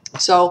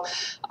 So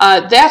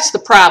that's the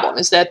problem,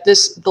 is that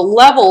the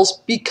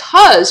levels,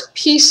 because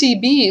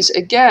PCBs,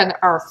 again,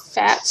 are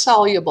fat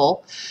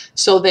soluble,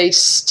 so they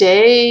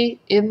stay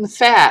in the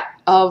fat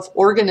of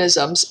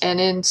organisms and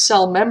in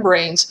cell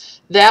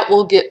membranes, that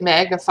will get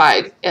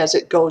magnified as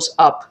it goes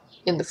up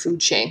in the food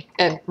chain.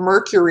 And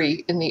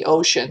mercury in the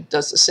ocean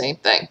does the same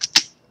thing.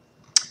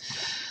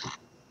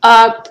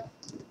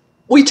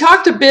 We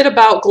talked a bit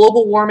about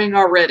global warming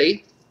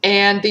already,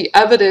 and the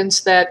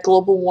evidence that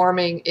global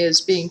warming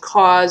is being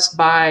caused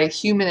by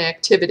human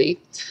activity.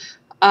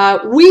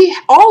 We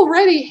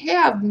already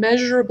have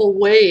measurable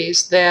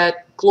ways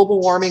that global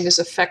warming is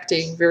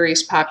affecting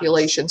various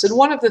populations. And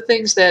one of the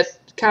things that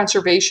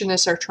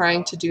conservationists are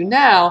trying to do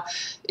now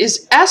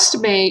is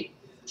estimate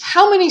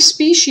how many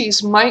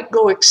species might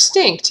go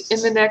extinct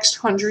in the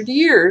next 100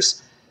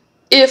 years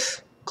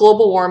if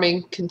global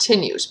warming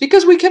continues.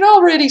 Because we can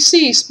already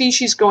see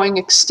species going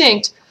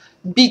extinct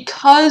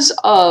because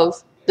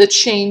of the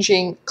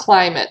changing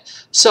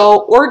climate.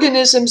 So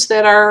organisms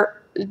that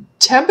are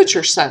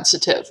temperature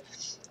sensitive,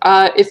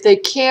 if they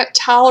can't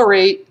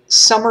tolerate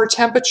summer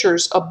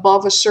temperatures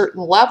above a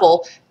certain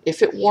level,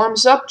 if it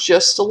warms up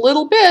just a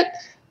little bit,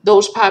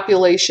 those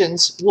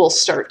populations will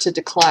start to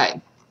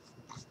decline.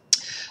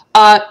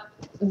 The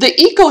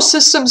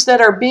ecosystems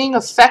that are being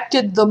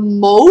affected the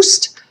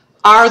most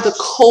are the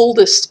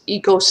coldest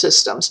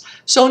ecosystems.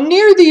 So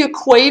near the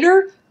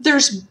equator,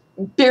 there's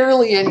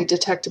barely any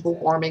detectable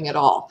warming at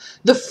all.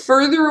 The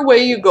further away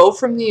you go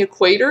from the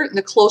equator, and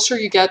the closer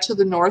you get to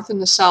the North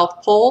and the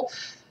South Pole,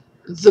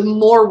 the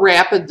more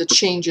rapid the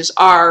changes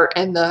are,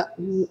 and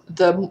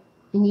the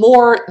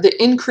more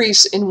the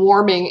increase in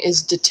warming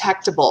is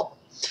detectable.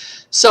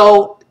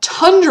 So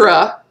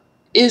tundra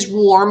is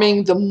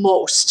warming the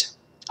most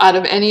out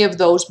of any of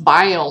those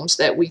biomes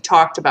that we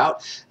talked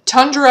about.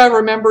 Tundra,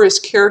 remember, is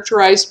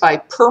characterized by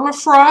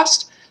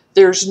permafrost.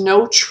 There's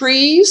no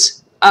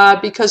trees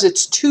because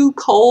it's too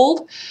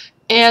cold.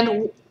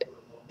 And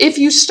if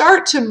you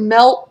start to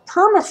melt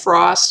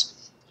permafrost,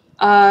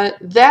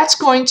 that's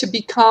going to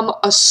become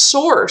a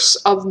source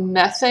of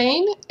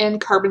methane and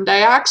carbon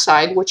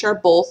dioxide, which are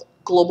both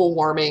global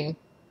warming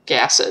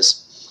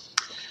gases.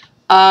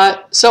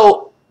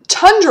 So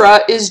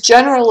tundra is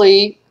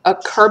generally a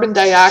carbon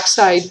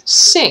dioxide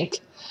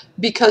sink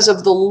because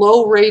of the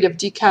low rate of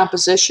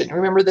decomposition.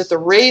 Remember that the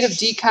rate of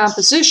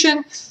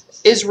decomposition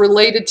is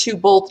related to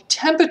both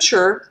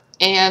temperature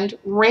and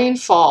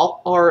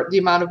rainfall, or the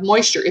amount of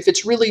moisture. If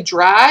it's really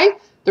dry,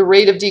 the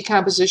rate of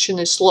decomposition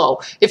is slow.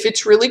 If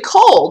it's really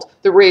cold,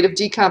 the rate of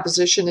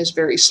decomposition is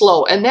very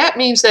slow. And that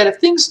means that if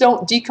things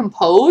don't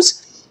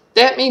decompose,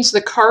 that means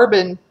the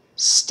carbon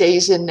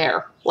stays in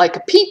there like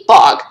a peat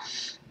bog.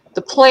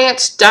 The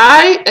plants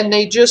die and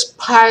they just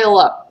pile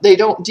up. They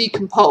don't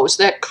decompose.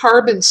 That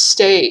carbon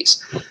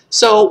stays.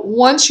 So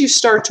once you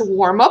start to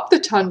warm up the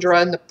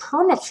tundra and the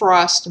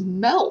permafrost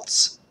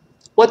melts,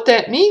 what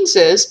that means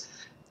is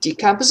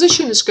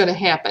decomposition is going to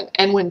happen.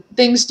 And when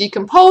things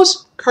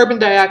decompose, carbon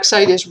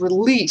dioxide is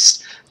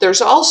released. There's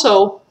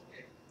also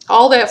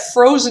all that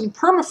frozen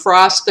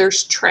permafrost,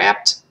 there's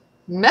trapped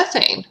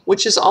methane,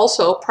 which is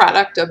also a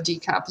product of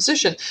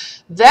decomposition.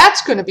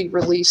 That's going to be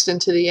released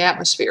into the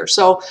atmosphere.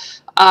 So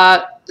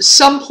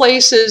some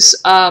places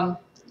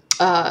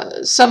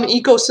some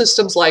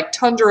ecosystems like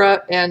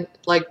tundra and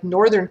like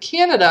northern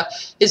Canada,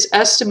 is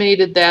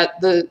estimated that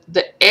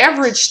the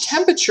average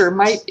temperature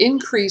might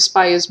increase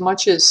by as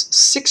much as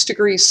 6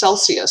 degrees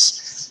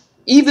Celsius,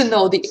 even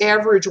though the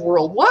average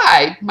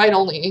worldwide might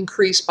only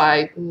increase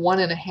by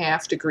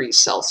 1.5 degrees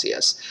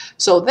Celsius.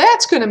 So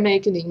that's going to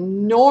make an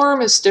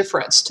enormous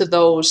difference to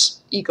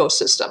those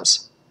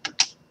ecosystems.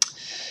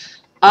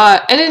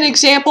 And an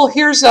example,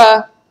 here's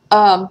an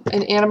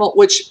animal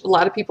which a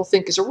lot of people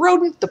think is a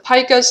rodent, the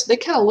pikas. They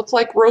kind of look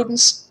like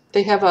rodents.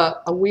 They have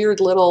a weird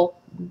little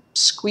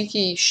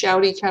squeaky,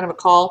 shouty kind of a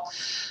call.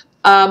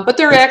 But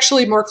they're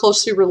actually more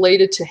closely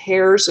related to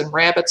hares and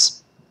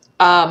rabbits.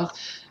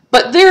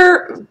 But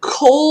they're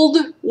cold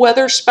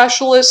weather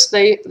specialists.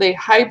 They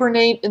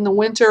hibernate in the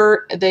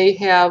winter. They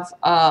have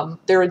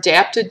they're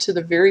adapted to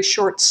the very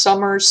short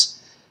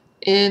summers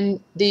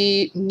in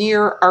the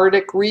near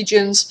Arctic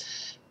regions.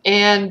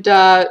 And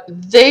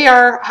they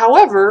are,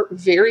 however,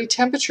 very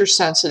temperature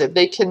sensitive.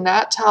 They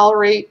cannot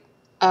tolerate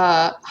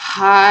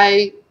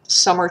high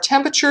summer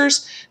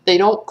temperatures. They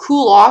don't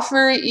cool off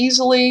very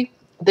easily.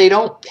 They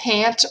don't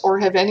pant or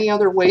have any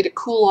other way to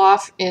cool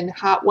off in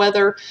hot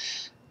weather.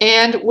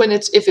 And when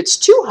if it's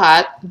too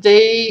hot,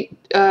 they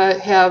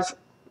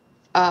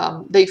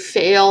they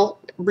fail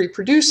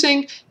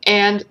reproducing,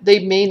 and they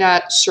may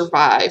not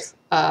survive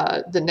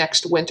the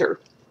next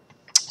winter.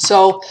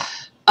 So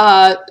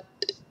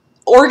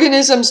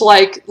organisms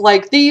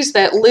like these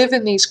that live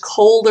in these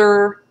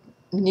colder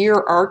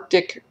near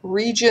Arctic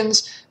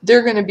regions,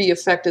 they're going to be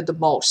affected the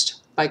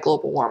most by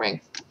global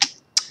warming.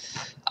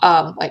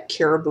 Like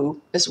caribou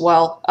as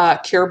well.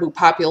 Caribou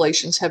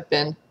populations have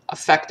been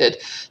affected.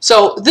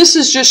 So this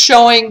is just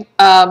showing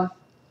pika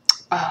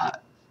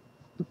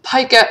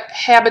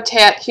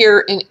habitat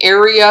here in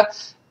area,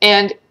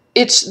 and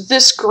it's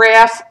this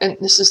graph, and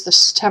this is the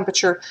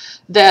temperature,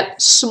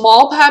 that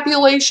small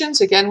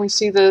populations, again we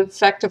see the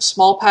effect of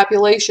small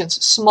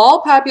populations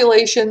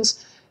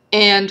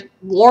and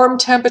warm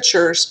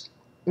temperatures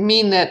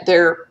mean that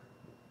they're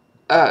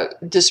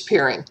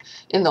disappearing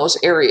in those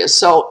areas.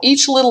 So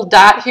each little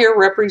dot here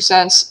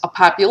represents a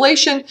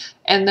population,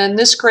 and then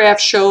this graph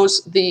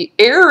shows the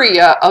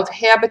area of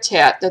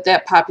habitat that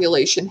that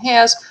population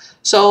has.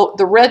 So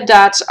the red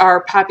dots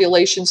are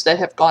populations that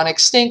have gone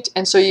extinct,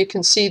 and so you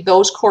can see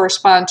those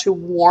correspond to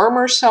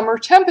warmer summer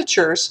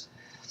temperatures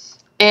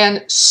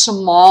and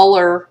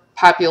smaller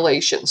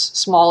populations,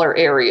 smaller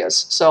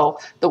areas. So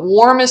the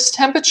warmest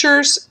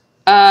temperatures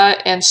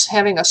and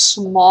having a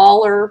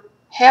smaller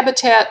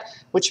habitat,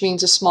 which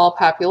means a small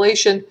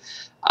population,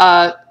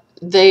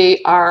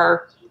 they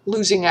are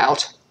losing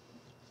out.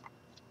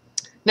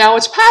 Now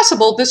it's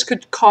possible this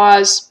could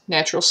cause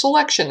natural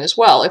selection as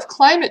well. If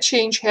climate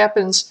change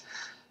happens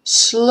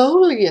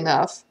slowly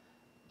enough,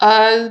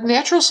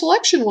 natural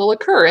selection will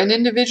occur, and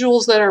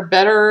individuals that are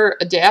better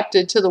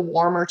adapted to the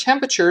warmer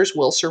temperatures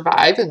will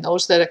survive, and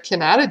those that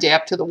cannot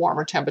adapt to the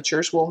warmer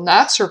temperatures will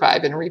not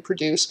survive and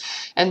reproduce,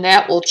 and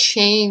that will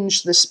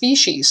change the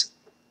species.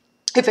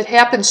 If it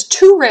happens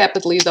too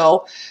rapidly,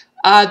 though,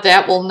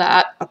 that will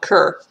not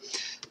occur.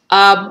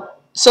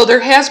 So there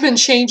has been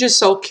changes.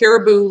 So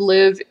caribou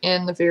live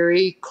in the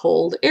very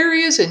cold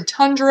areas in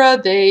tundra.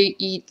 They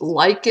eat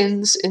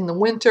lichens in the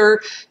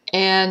winter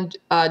and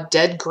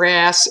dead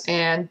grass,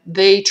 and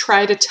they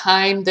try to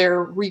time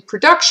their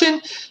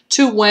reproduction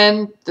to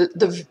when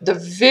the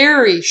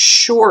very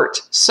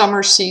short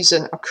summer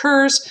season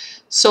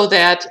occurs, so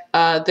that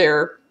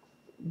their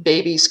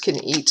babies can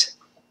eat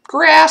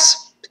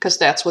grass, because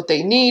that's what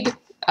they need.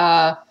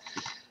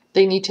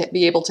 They need to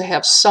be able to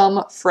have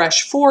some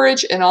fresh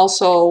forage, and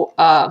also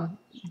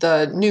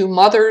the new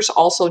mothers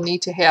also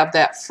need to have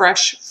that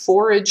fresh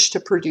forage to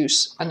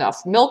produce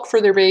enough milk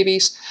for their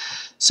babies.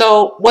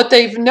 So what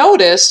they've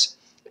noticed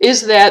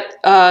is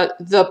that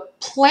the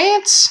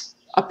plants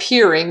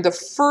appearing, the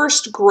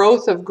first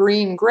growth of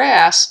green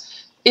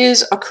grass,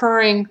 is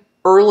occurring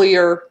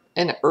earlier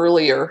and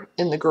earlier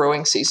in the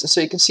growing season.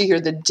 So you can see here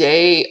the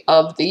day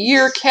of the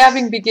year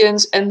calving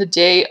begins and the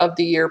day of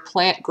the year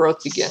plant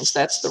growth begins.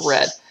 That's the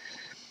red.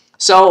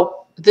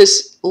 So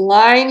this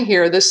line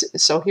here,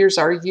 so here's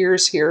our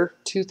years here,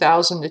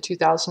 2000 to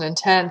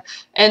 2010,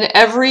 and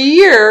every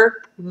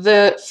year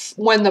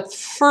when the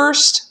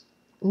first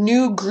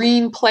new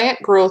green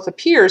plant growth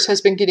appears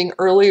has been getting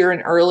earlier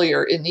and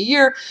earlier in the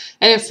year,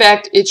 and in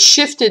fact it's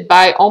shifted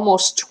by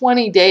almost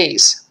 20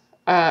 days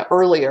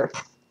earlier.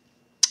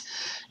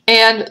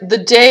 And the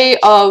day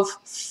of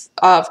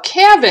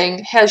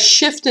calving has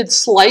shifted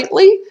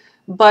slightly,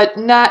 but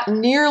not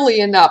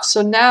nearly enough.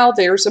 So now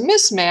there's a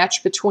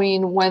mismatch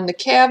between when the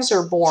calves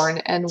are born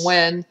and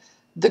when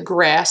the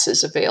grass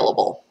is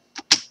available.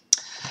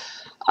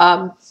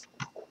 And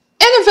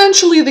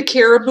eventually the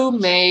caribou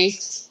may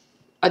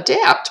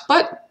adapt,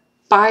 but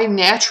by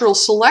natural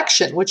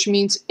selection, which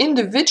means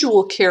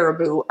individual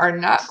caribou are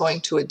not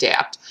going to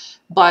adapt,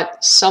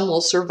 but some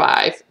will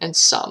survive and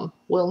some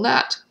will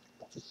not.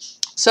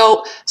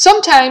 So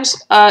sometimes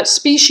some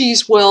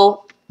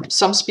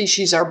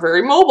species are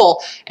very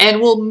mobile and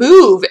will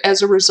move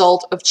as a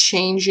result of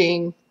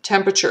changing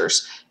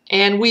temperatures.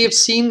 And we have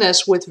seen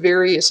this with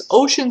various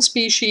ocean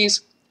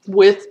species,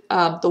 with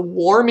the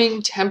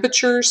warming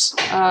temperatures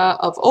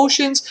of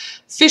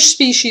oceans. Fish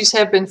species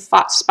have been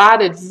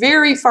spotted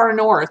very far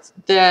north,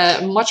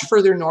 much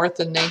further north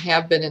than they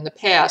have been in the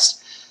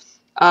past.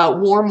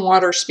 Warm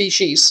water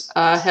species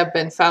have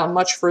been found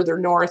much further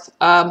north.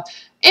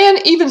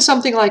 And even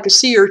something like a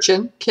sea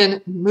urchin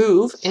can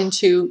move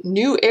into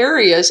new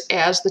areas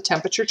as the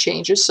temperature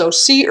changes. So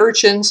sea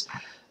urchins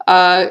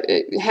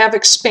have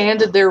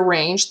expanded their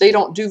range. They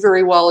don't do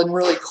very well in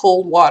really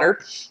cold water.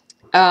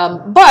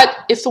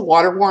 But if the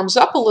water warms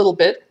up a little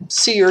bit,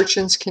 sea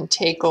urchins can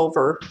take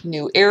over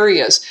new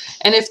areas.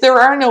 And if there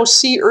are no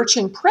sea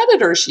urchin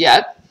predators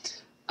yet,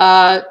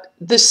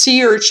 the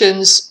sea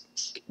urchins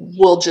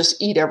will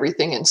just eat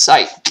everything in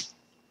sight.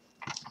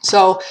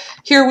 So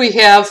here we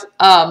have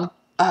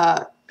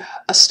a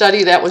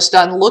study that was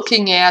done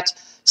looking at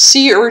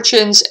sea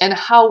urchins and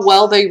how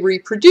well they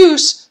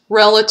reproduce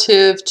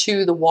relative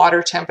to the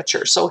water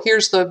temperature. So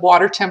here's the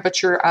water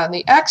temperature on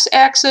the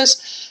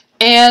x-axis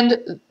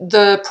and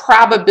the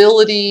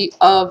probability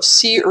of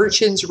sea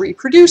urchins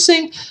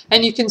reproducing.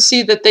 And you can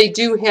see that they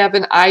do have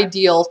an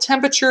ideal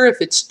temperature. If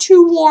it's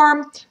too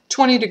warm,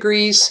 20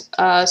 degrees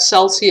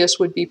Celsius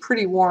would be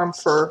pretty warm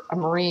for a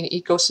marine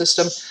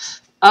ecosystem.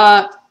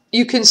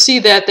 You can see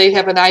that they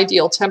have an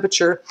ideal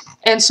temperature.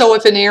 And so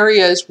if an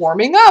area is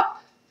warming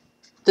up,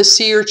 the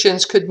sea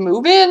urchins could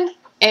move in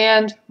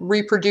and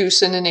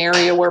reproduce in an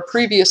area where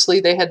previously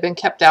they had been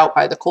kept out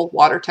by the cold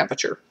water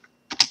temperature.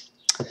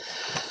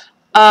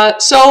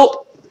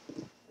 So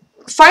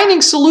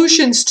finding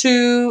solutions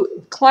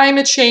to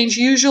climate change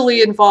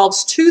usually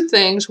involves two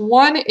things.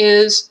 One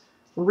is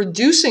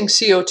reducing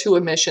CO2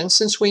 emissions,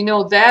 since we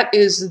know that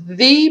is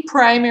the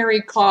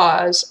primary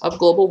cause of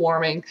global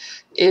warming,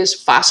 is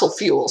fossil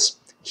fuels.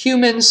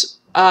 Humans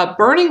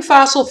burning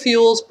fossil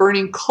fuels,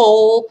 burning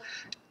coal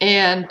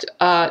and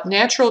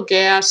natural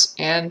gas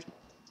and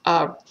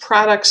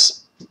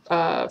products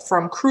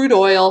from crude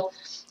oil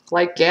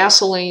like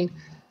gasoline.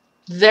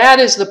 That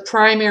is the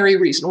primary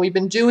reason. We've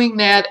been doing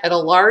that at a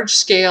large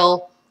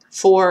scale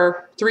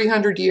for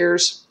 300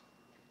 years,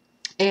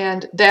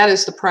 and that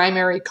is the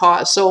primary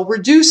cause. So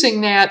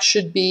reducing that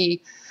should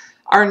be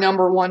our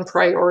 #1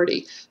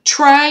 priority.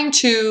 Trying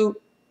to,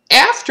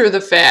 after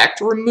the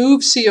fact,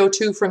 remove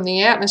CO2 from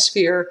the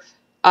atmosphere,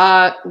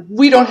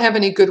 we don't have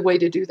any good way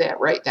to do that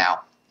right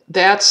now.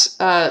 That's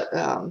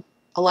a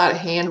lot of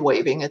hand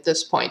waving at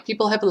this point.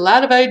 People have a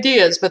lot of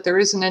ideas, but there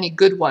isn't any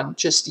good one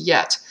just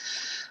yet.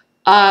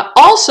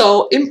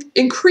 Also,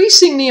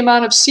 increasing the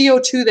amount of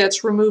CO2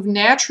 that's removed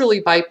naturally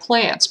by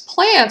plants.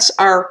 Plants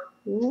are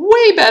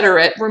way better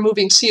at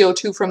removing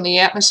CO2 from the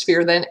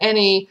atmosphere than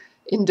any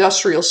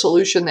industrial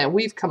solution that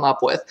we've come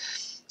up with.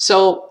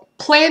 So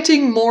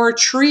planting more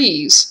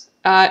trees,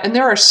 and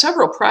there are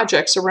several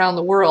projects around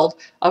the world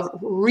of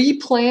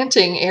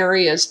replanting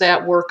areas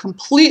that were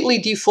completely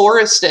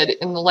deforested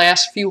in the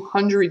last few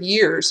hundred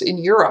years in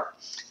Europe.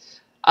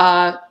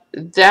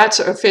 That's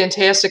a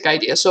fantastic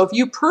idea. So if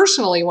you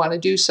personally want to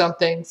do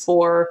something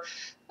for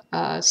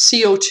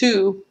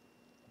CO2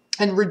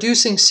 and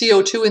reducing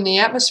CO2 in the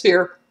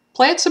atmosphere,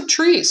 plant some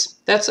trees.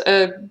 That's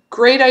a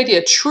great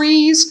idea.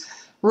 Trees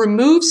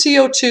remove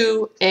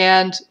CO2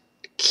 and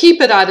keep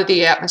it out of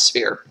the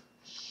atmosphere.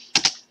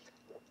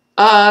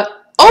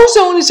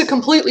 Ozone is a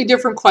completely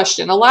different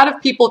question. A lot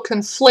of people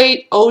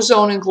conflate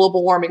ozone and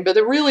global warming, but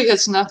it really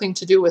has nothing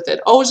to do with it.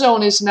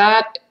 Ozone is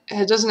not,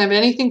 it doesn't have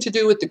anything to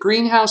do with the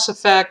greenhouse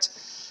effect.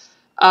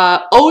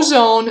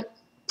 Ozone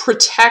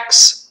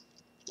protects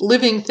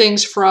living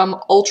things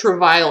from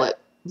ultraviolet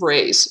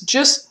rays,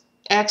 just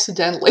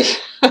accidentally.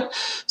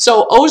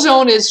 So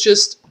ozone is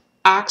just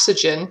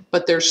oxygen,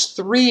 but there's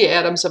 3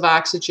 atoms of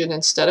oxygen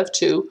instead of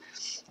 2.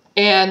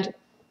 And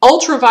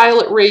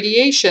ultraviolet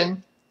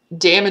radiation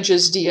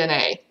damages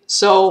DNA.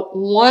 So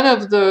one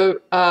of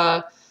the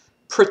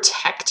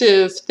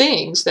protective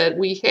things that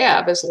we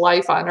have as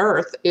life on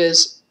Earth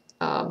is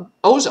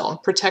ozone,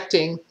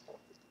 protecting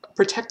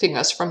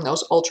us from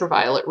those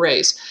ultraviolet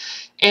rays.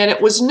 And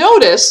it was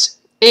noticed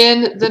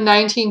in the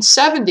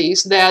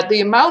 1970s that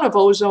the amount of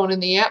ozone in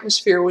the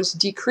atmosphere was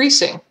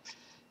decreasing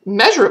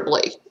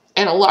measurably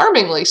and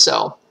alarmingly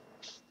so.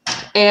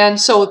 And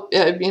so,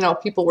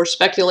 people were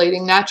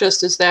speculating, not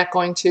just is that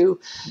going to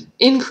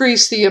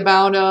increase the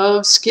amount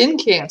of skin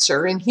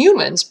cancer in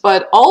humans,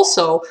 but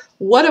also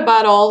what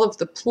about all of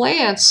the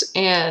plants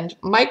and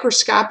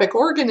microscopic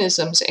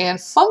organisms and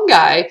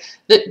fungi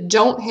that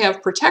don't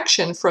have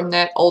protection from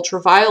that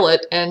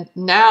ultraviolet and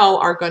now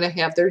are going to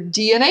have their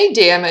DNA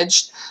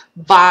damaged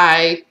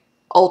by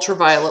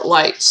ultraviolet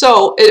light.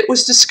 So it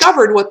was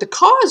discovered what the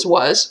cause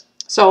was.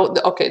 So,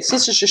 okay, so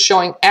this is just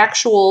showing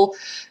actual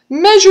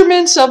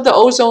measurements of the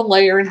ozone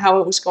layer and how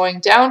it was going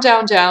down,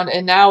 down, down,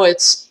 and now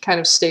it's kind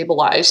of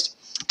stabilized.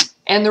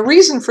 And the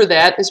reason for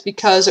that is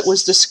because it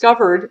was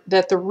discovered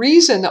that the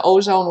reason the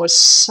ozone was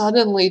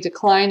suddenly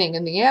declining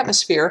in the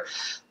atmosphere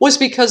was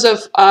because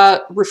of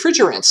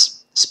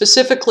refrigerants,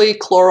 specifically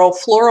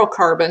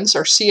chlorofluorocarbons,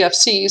 or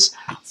CFCs.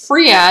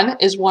 Freon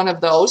is one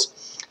of those.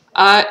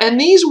 And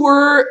these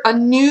were a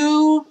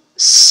new,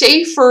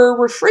 safer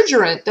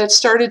refrigerant that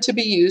started to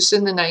be used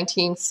in the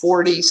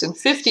 1940s and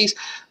 50s.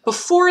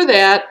 Before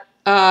that,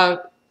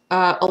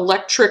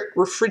 electric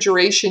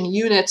refrigeration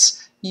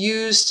units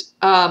used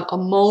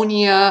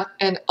ammonia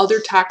and other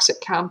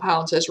toxic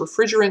compounds as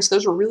refrigerants.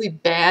 Those were really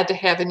bad to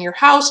have in your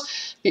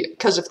house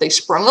because if they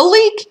sprung a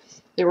leak,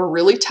 they were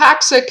really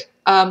toxic.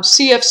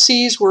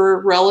 CFCs were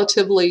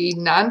relatively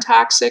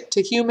non-toxic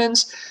to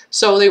humans,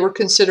 so they were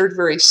considered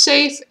very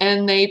safe,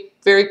 and they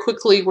very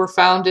quickly were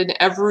found in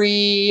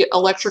every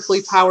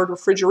electrically powered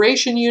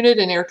refrigeration unit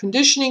and air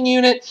conditioning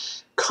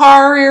unit,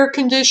 car air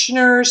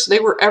conditioners, they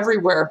were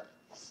everywhere.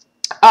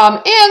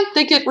 And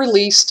they get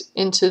released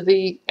into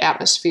the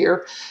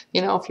atmosphere.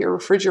 You know, if your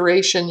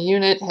refrigeration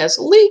unit has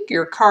a leak,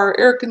 your car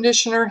air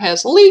conditioner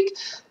has a leak,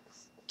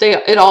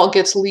 it all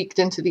gets leaked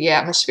into the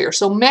atmosphere.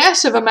 So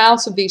massive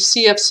amounts of these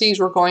CFCs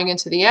were going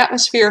into the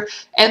atmosphere,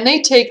 and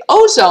they take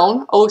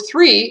ozone,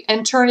 O3,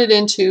 and turn it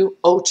into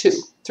O2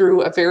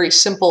 through a very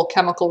simple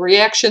chemical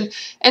reaction.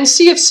 And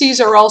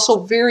CFCs are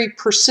also very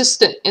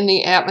persistent in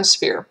the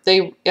atmosphere.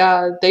 They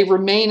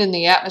remain in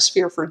the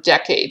atmosphere for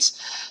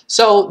decades.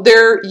 So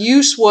their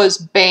use was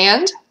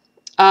banned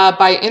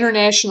by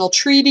international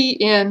treaty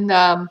in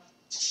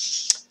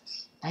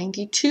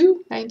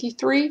 92,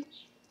 93?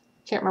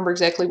 Can't remember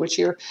exactly which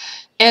year.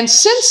 And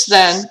since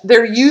then,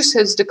 their use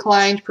has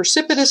declined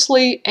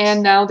precipitously,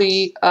 and now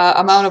the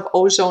amount of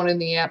ozone in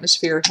the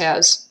atmosphere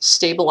has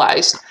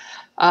stabilized,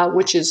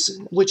 which is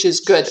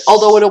good.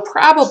 Although it'll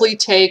probably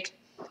take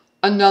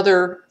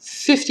another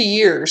 50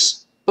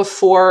 years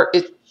before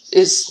it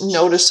is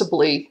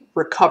noticeably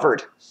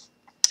recovered.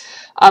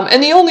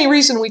 And the only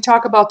reason we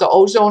talk about the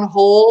ozone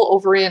hole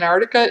over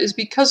Antarctica is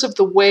because of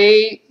the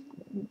way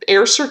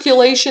air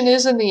circulation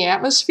is in the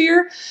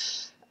atmosphere.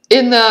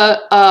 In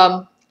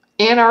the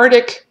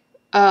Antarctic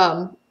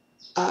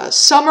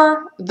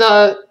summer,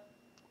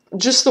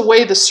 just the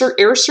way the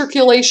air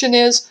circulation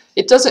is,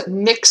 it doesn't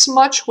mix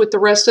much with the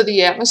rest of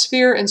the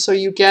atmosphere, and so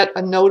you get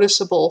a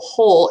noticeable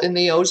hole in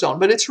the ozone.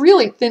 But it's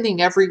really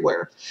thinning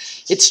everywhere.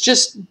 It's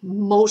just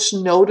most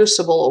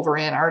noticeable over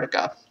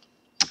Antarctica.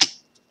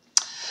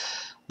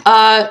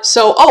 A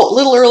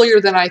little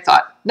earlier than I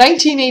thought.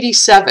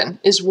 1987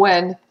 is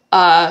when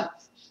the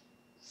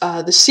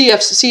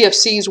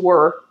CFCs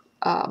were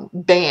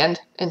banned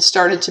and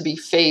started to be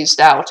phased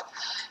out.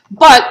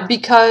 But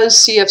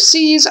because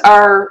CFCs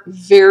are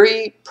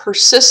very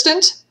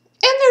persistent,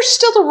 and they're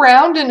still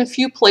around in a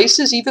few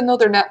places, even though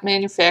they're not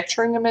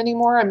manufacturing them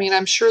anymore. I mean,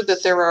 I'm sure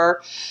that there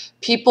are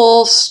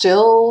people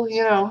still,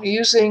 you know,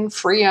 using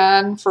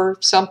Freon for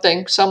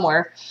something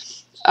somewhere.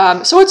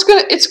 So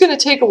it's gonna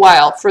take a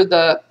while for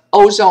the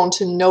ozone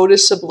to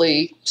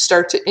noticeably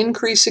start to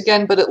increase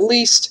again, but at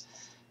least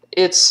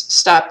it's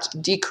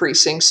stopped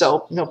decreasing,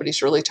 so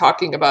nobody's really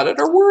talking about it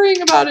or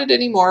worrying about it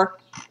anymore.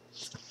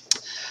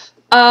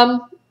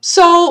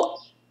 So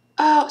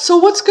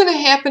what's going to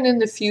happen in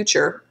the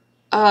future?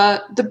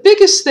 The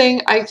biggest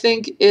thing, I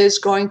think, is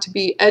going to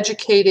be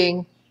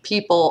educating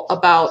people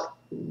about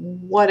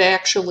what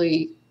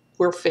actually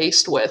we're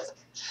faced with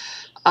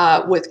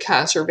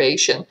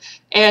conservation,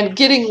 and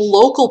getting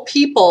local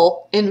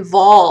people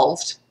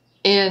involved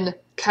in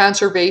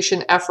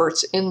conservation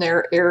efforts in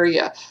their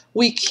area.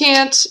 We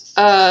can't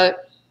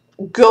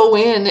go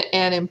in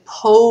and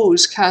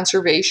impose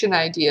conservation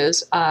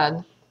ideas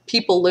on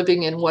people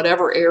living in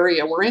whatever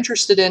area we're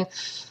interested in.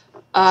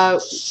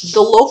 The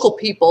local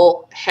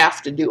people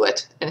have to do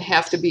it and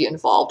have to be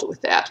involved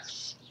with that.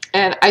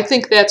 And I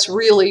think that's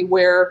really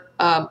where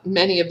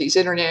many of these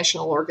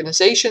international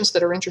organizations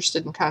that are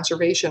interested in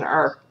conservation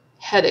are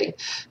heading,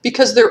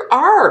 because there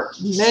are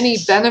many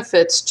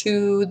benefits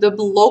to the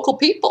local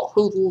people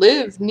who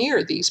live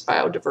near these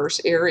biodiverse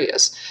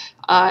areas.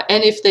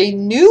 And if they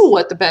knew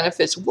what the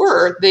benefits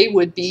were, they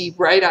would be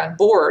right on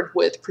board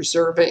with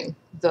preserving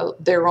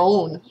their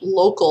own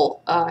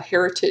local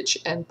heritage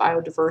and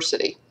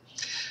biodiversity.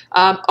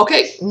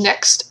 Okay,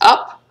 next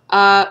up,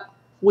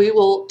 we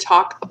will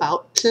talk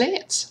about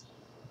plants.